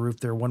farm up on the roof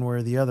there one way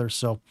or the other.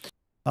 So,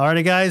 all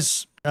righty,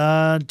 guys,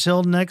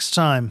 until next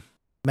time,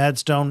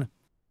 Madstone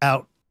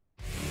out.